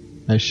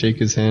 I shake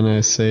his hand and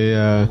I say,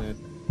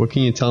 what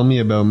can you tell me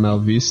about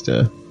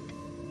Malvista?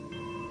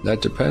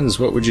 That depends.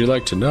 What would you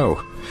like to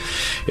know?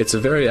 It's a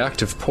very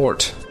active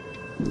port.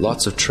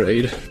 Lots of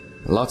trade.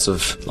 Lots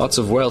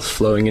of wealth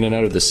flowing in and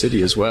out of the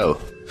city as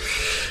well.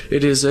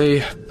 It is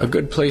a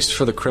good place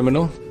for the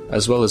criminal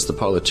as well as the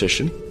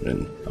politician,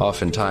 and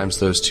oftentimes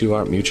those two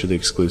aren't mutually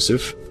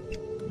exclusive.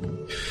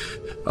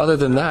 Other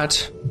than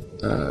that,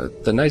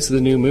 the Knights of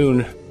the New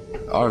Moon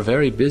are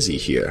very busy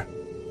here.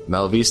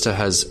 Malvista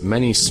has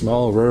many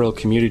small rural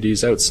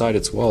communities outside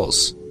its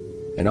walls,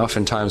 and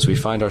oftentimes we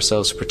find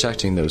ourselves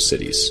protecting those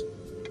cities.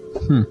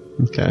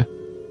 Okay.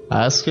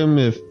 I ask him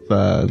if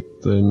the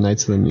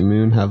Knights of the New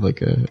Moon have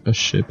like a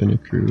ship and a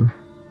crew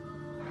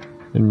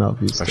in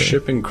Malvista. A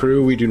ship and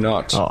crew we do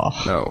not. Oh.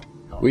 No.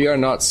 We are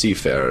not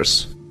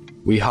seafarers.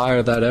 We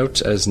hire that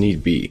out as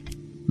need be.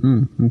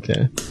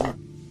 Okay.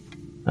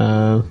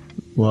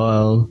 Well,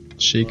 I'll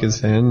shake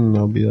his hand and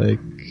I'll be like,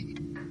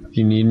 if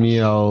you need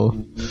me, I'll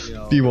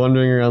be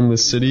wandering around the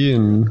city,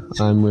 and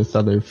I'm with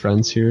other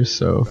friends here,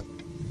 so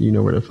you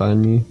know where to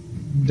find me,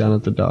 down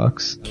at the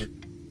docks.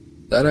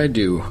 That I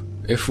do.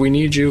 If we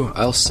need you,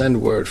 I'll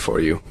send word for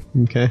you.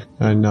 Okay.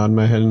 I nod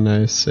my head and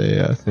I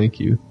say, thank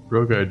you.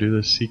 Rogar, do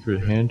the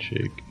secret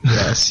handshake.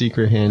 Yeah,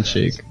 secret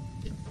handshake.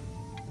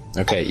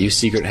 Okay, you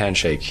secret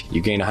handshake.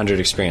 You gain 100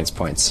 experience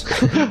points.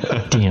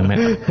 Damn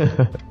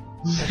it.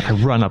 I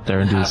run up there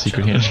and do the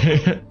secret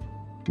handshake.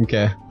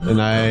 Okay,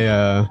 and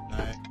I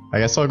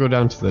guess I'll go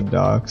down to the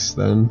docks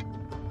then.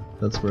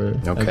 That's where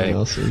everyone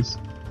else is.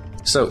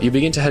 So you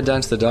begin to head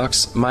down to the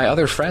docks. My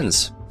other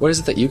friends, what is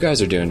it that you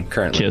guys are doing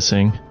currently?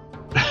 Kissing.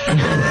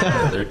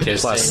 They're kissing.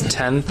 Plus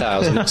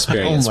 10,000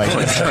 experience Oh my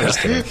points. I'm just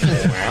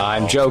kidding.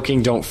 I'm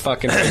joking. Don't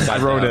fucking write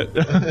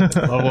that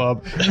down. Blow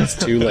up. It's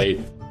too late.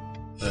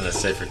 I'm gonna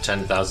say for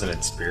 10,000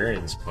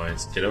 experience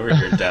points. Get over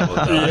here, Devil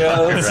Dog.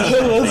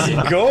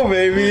 Let's go,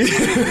 baby.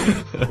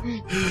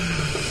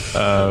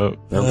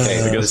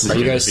 Okay. I guess Are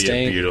you it's guys gonna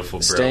be a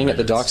beautiful staying at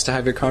the bromance. docks to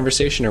have your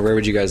conversation, or where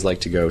would you guys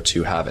like to go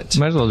to have it?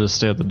 Might as well just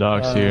stay at the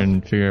docks here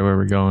and figure out where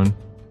we're going.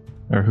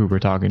 Or who we're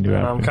talking to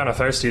I'm after. kind of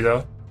thirsty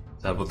though.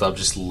 Devil Dog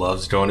just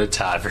loves going to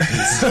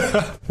taverns.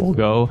 We'll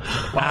go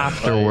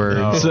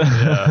afterwards.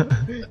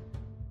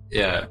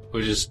 Yeah,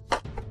 we just,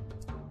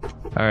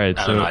 Alright,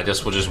 I don't know, so I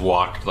guess we'll just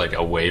walk like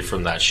away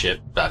from that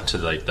ship back to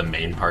like the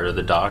main part of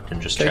the dock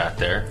and just chat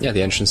there. Yeah,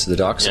 the entrance to the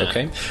docks. Yeah.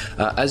 Okay.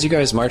 As you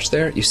guys march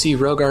there, you see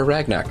Rogar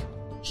Ragnak.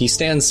 He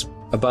stands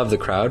above the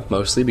crowd,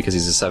 mostly because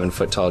he's a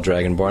 7-foot tall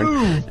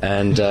dragonborn,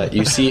 and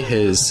you see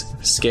his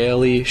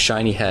scaly,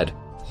 shiny head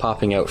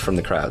popping out from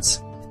the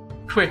crowds.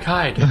 Quick,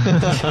 hide!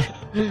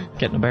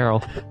 get in a barrel.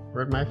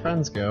 Where'd my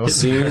friends go?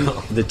 Soon,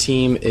 the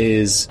team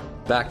is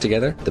back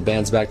together. The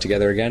band's back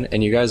together again,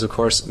 and you guys, of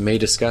course, may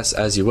discuss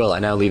as you will. I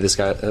now leave this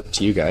guy up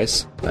to you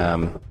guys.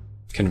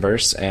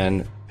 Converse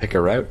and pick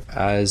a route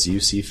as you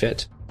see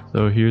fit.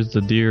 So here's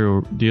the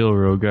deal,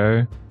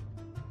 Rogar.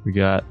 We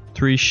got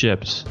 3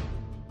 ships.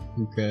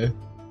 Okay.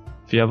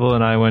 Fievel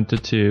and I went to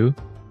 2.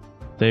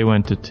 They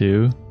went to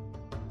 2.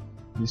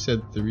 You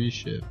said 3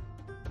 ship.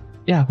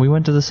 Yeah, we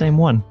went to the same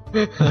one.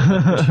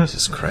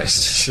 Jesus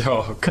Christ.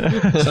 Oh,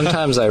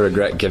 Sometimes I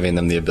regret giving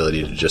them the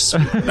ability to just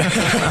speak.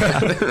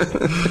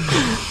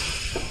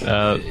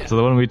 So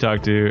the one we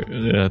talked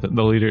to,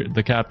 the leader,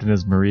 the captain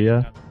is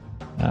Maria.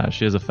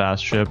 She has a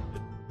fast ship,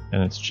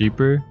 and it's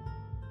cheaper.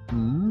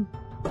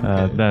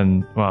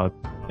 Then, well,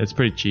 it's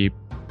pretty cheap,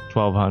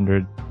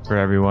 1,200 for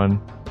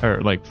everyone,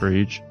 or like for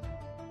each,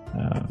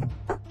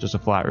 just a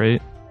flat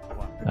rate.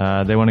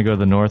 They want to go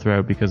the north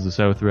route because the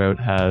south route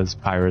has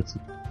pirates,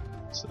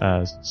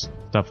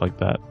 stuff like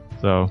that.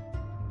 So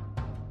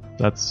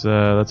that's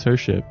her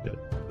ship.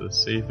 The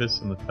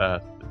safest and the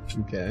fastest.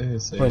 Okay.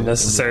 So wouldn't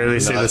necessarily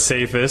say the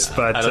safest,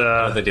 but I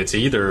don't think it's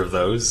either of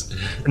those.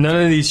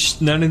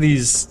 none of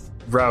these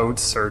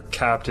routes or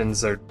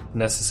captains are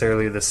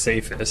necessarily the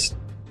safest.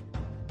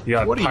 You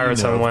got What do you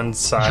pirates know? on one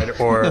side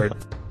or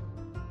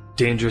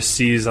dangerous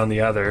seas on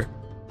the other,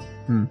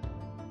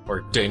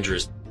 Or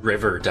dangerous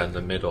river down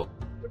the middle.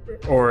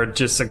 or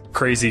just a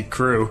crazy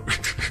crew.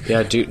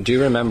 Yeah, do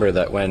you remember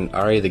that when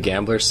Ari the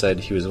Gambler said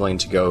he was willing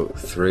to go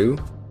through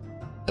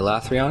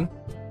Elathrion,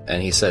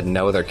 and he said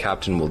no other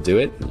captain will do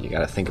it? You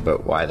gotta think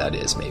about why that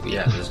is, maybe.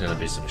 Yeah, there's gonna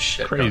be some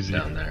shit Crazy.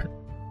 down there.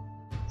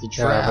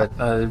 Yeah,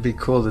 but it'd be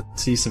cool to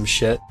see some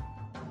shit.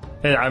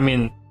 And I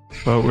mean,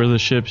 What were the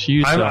ships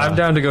you saw? I'm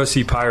down to go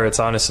see pirates,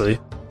 honestly.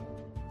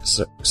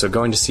 So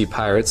going to see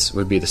pirates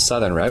would be the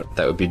southern route.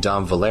 That would be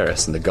Dom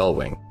Valeris and the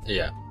Gullwing.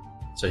 Yeah.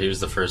 So he was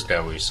the first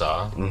guy we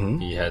saw.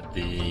 Mhm. He had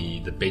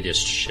the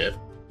biggest ship,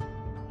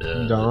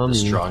 the Dom.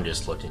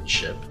 strongest looking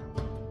ship,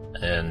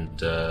 and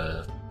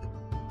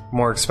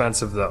More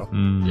expensive though.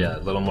 yeah,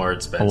 a little more a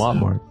expensive. lot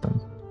more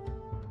expensive.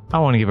 I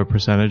want to give a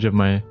percentage of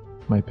my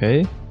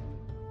pay.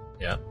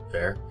 Yeah,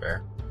 fair.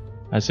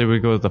 I say we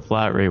go with the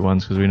flat rate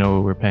ones because we know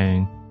what we're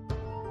paying.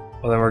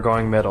 Well, then we're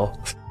going middle.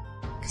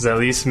 Because at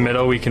least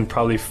middle we can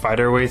probably fight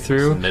our way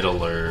through.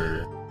 Middle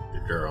or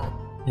your girl.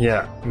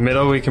 Yeah,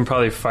 middle we can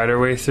probably fight our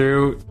way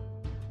through.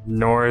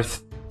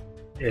 North,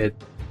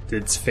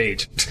 it's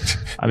fate.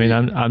 I mean,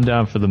 I'm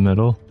down for the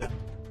middle.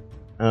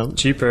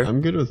 Cheaper.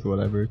 I'm good with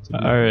whatever. to be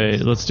All right,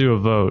 let's do a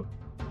vote.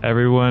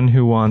 Everyone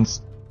who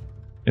wants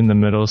in the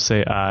middle,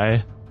 say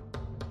aye.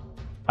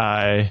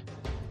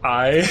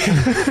 Aye.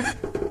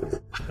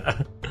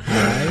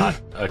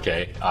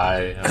 Okay,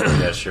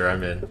 yeah, sure,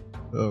 I'm in.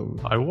 Oh.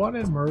 I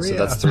wanted Maria. So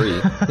that's 3.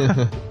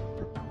 I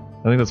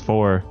think that's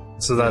 4.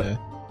 So that Yeah.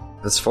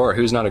 That's 4.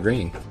 Who's not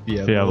agreeing?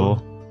 Yeah.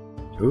 Fievel.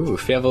 Ooh,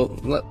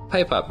 Fievel,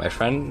 pipe up, my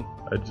friend.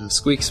 I just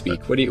Squeak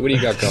speak. What do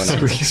you got going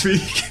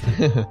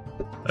on?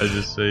 I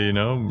just say,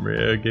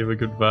 Maria gave a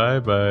good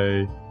vibe.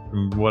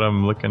 From what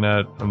I'm looking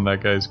at from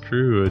that guy's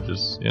crew, it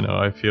just,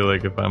 I feel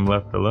like if I'm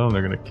left alone,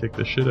 they're gonna kick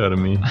the shit out of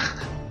me.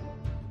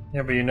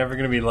 yeah, but you're never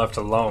gonna be left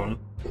alone.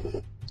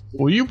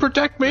 Will you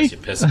protect me? You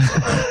piss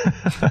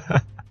us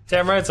off.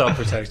 Damn right, I'll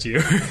protect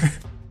you.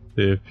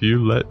 If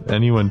you let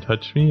anyone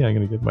touch me, I'm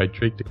gonna get my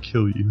Drake to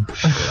kill you.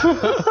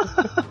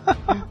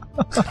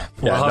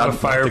 We'll have a not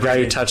fire the guy who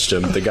brigade. touched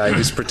him, the guy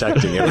who's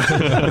protecting him.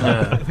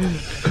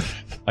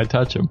 I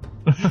touch him.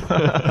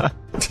 I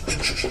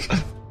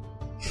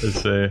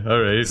say,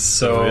 alright,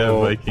 so yeah,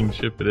 Viking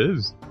ship it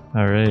is.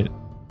 All right.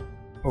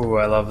 Ooh,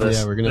 I love this.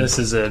 Yeah, we're gonna- This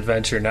is an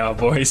adventure now,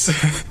 boys.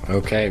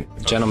 Okay,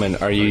 gentlemen,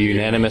 are you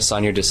unanimous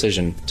on your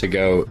decision to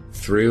go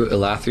through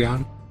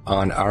Elathrion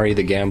on Ari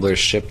the Gambler's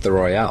ship, the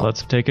Royale?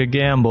 Let's take a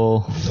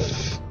gamble.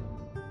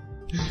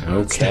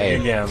 Okay.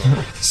 Again.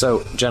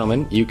 So,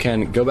 gentlemen, you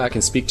can go back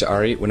and speak to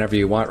Ari whenever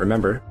you want.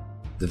 Remember,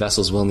 the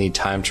vessels will need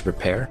time to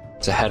prepare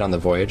to head on the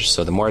voyage,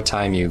 so the more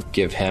time you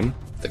give him,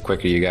 the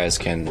quicker you guys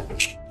can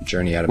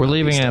journey out of We're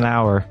leaving in an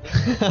hour.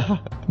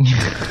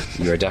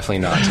 You are definitely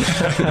not.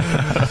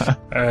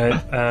 All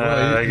right.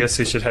 I guess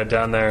we should head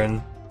down there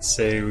and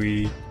say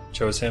we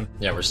chose him.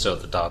 Yeah, we're still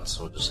at the docks,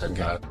 so we'll just head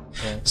back.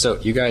 So,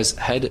 you guys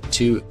head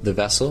to the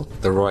vessel,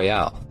 the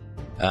Royale.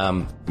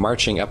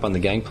 Marching up on the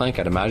gangplank,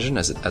 I'd imagine,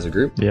 as a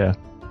group, Yeah.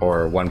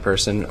 or one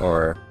person,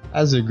 or...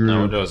 As a No,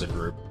 group. it was a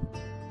group.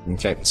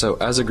 Okay, so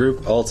as a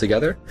group all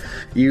together,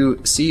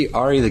 you see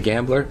Ari the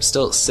Gambler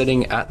still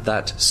sitting at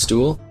that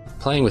stool,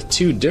 playing with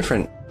two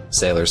different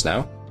sailors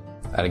now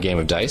at a game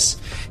of dice.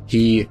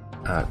 He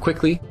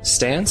quickly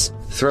stands,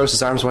 throws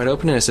his arms wide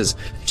open, and says,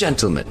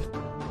 "Gentlemen,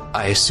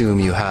 I assume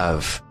you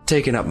have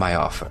taken up my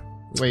offer."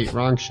 Wait,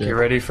 wrong shit. Get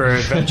ready for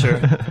adventure.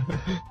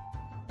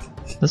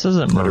 This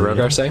isn't What did Maria.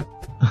 Rogar say?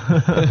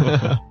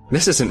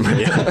 This isn't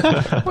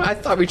Maria. Well, I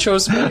thought we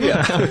chose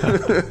Maria.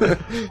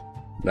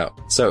 No.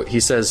 So he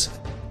says,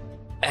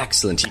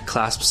 "Excellent." He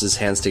clasps his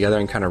hands together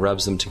and kind of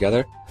rubs them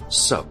together.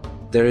 "So,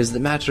 there is the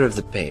matter of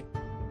the payment.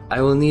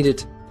 I will need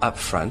it up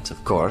front,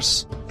 of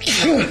course.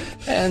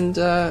 And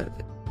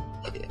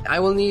I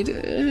will need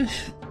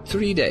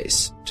 3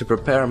 days to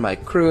prepare my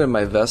crew and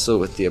my vessel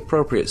with the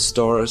appropriate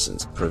stores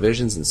and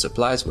provisions and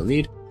supplies we'll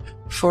need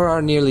for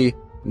our nearly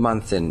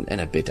month and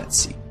a bit at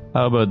sea."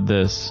 How about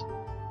this?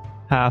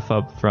 Half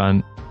up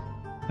front,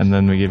 and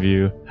then we give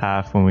you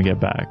half when we get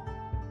back.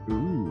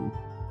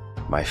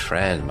 My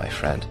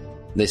friend,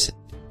 listen.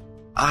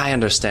 I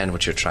understand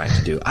what you're trying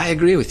to do. I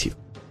agree with you.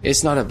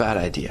 It's not a bad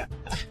idea.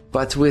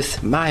 But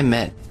with my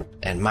men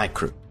and my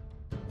crew,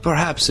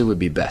 perhaps it would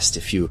be best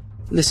if you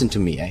listen to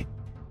me, eh?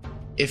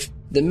 If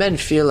the men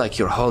feel like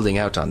you're holding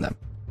out on them,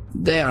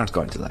 they aren't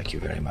going to like you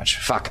very much.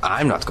 Fuck,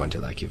 I'm not going to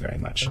like you very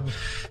much.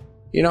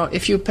 You know,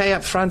 if you pay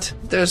up front,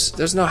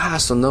 there's no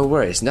hassle, no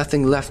worries,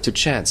 nothing left to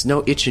chance,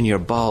 no itch in your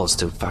balls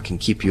to fucking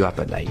keep you up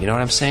at night. You know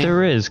what I'm saying?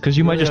 There is, because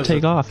you might just has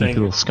take a off, you thing.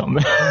 little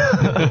scumbag.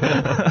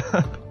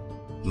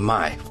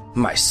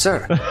 My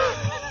sir,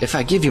 if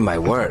I give you my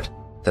word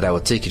that I will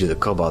take you to the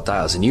Cobalt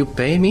Isles and you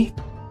pay me,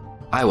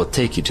 I will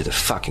take you to the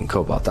fucking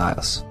Cobalt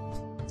Isles.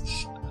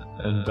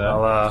 And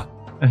I'll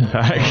In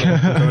fact,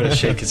 I'm going to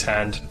shake his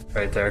hand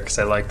right there because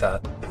I like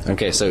that.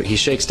 Okay, so he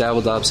shakes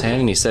Dabbledob's hand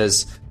and he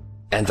says,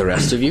 "And the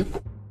rest of you?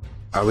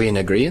 Are we in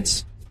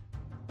agreement?"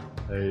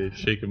 I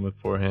shake him with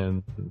 4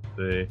 hands and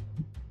say,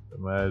 "Got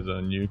my eyes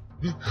on you."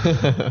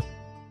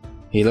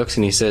 He looks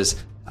and he says,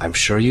 "I'm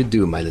sure you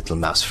do, my little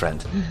mouse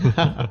friend."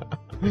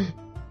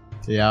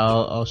 Yeah,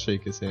 I'll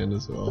shake his hand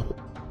as well.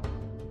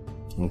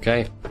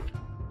 Okay,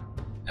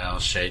 I'll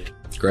shake.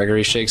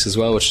 Gregory shakes as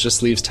well, which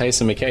just leaves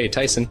Tyson McKay.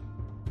 Tyson,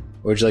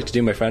 what would you like to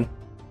do, my friend?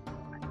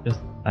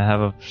 I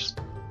have a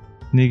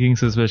sneaking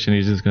suspicion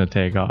he's just going to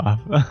take off.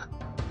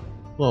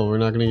 Well, we're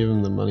not gonna give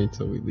him the money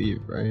till we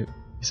leave, right?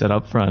 He said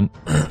up front,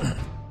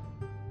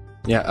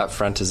 Yeah, up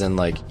front is in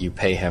like you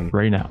pay him,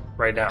 right now.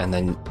 Right now. and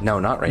then no,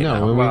 not right No,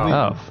 now. when we leave.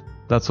 Oh,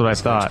 that's what I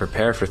To thought.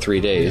 prepare for 3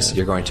 days, Yeah.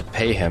 you're going to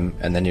pay him,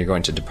 and then you're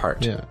going to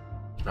depart. Yeah.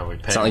 No, we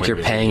pay It's not like you're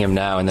paying him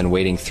now and then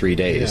waiting 3 Yeah,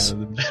 days.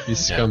 that'd just be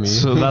scummy.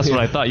 So that's what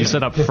I thought. You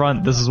said up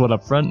front. This is what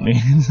up front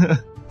means.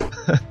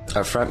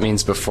 Up front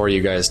means before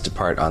you guys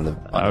depart on the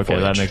Okay,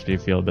 that voyage. makes me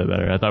feel a bit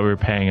better. I thought we were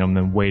paying him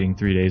then waiting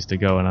 3 days to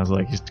go, and I was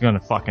like, he's gonna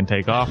fucking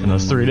take off in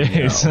those 3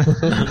 days.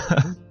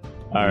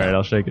 All right,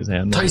 I'll shake his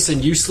hand. then.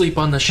 Tyson, you sleep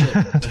on the ship.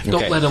 Don't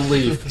Okay. let him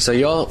leave. So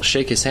you all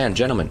shake his hand.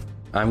 Gentlemen,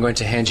 I'm going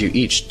to hand you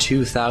each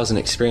 2,000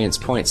 experience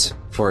points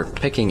for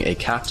picking a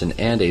captain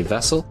and a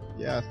vessel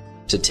Yeah,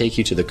 to take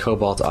you to the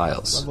Cobalt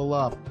Isles. level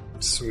up.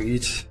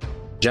 Sweet.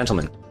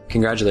 Gentlemen,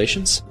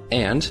 congratulations,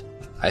 and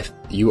if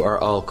you are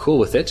all cool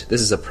with it, this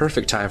is a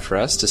perfect time for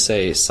us to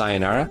say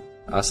sayonara,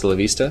 hasta la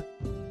vista,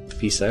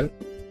 peace out.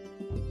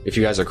 If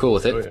you guys are cool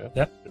with it. Oh, yeah.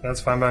 Yep, that's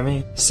fine by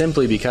me.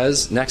 Simply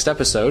because next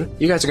episode,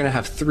 you guys are going to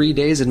have 3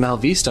 days in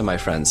Malvista, my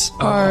friends.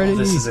 Oh,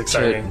 this is To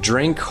exciting.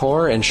 drink,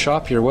 whore, and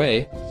shop your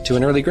way to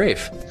an early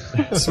grave.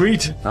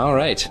 Sweet. All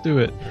right. Do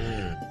it.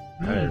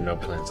 I have no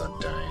plans on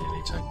dying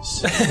anytime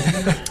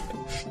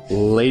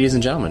soon. Ladies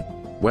and gentlemen,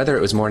 whether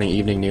it was morning,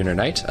 evening, noon, or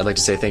night, I'd like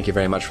to say thank you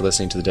very much for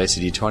listening to the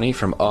Dicey D20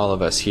 from all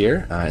of us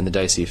here in the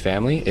Dicey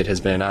family. It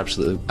has been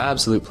an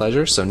absolute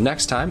pleasure. So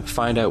next time,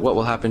 find out what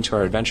will happen to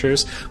our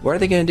adventurers. What are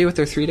they going to do with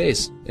their 3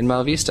 days in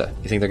Malvista?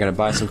 You think they're going to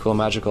buy some cool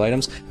magical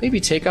items? Maybe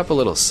take up a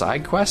little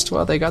side quest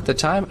while they got the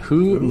time?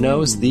 Who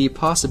knows? The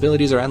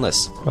possibilities are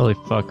endless. Probably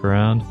fuck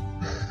around.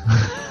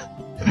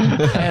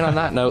 And on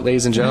that note,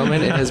 ladies and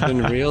gentlemen, it has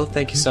been real.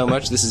 Thank you so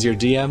much. This is your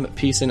DM.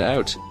 Peace and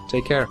out.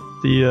 Take care.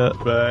 See ya.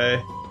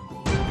 Bye.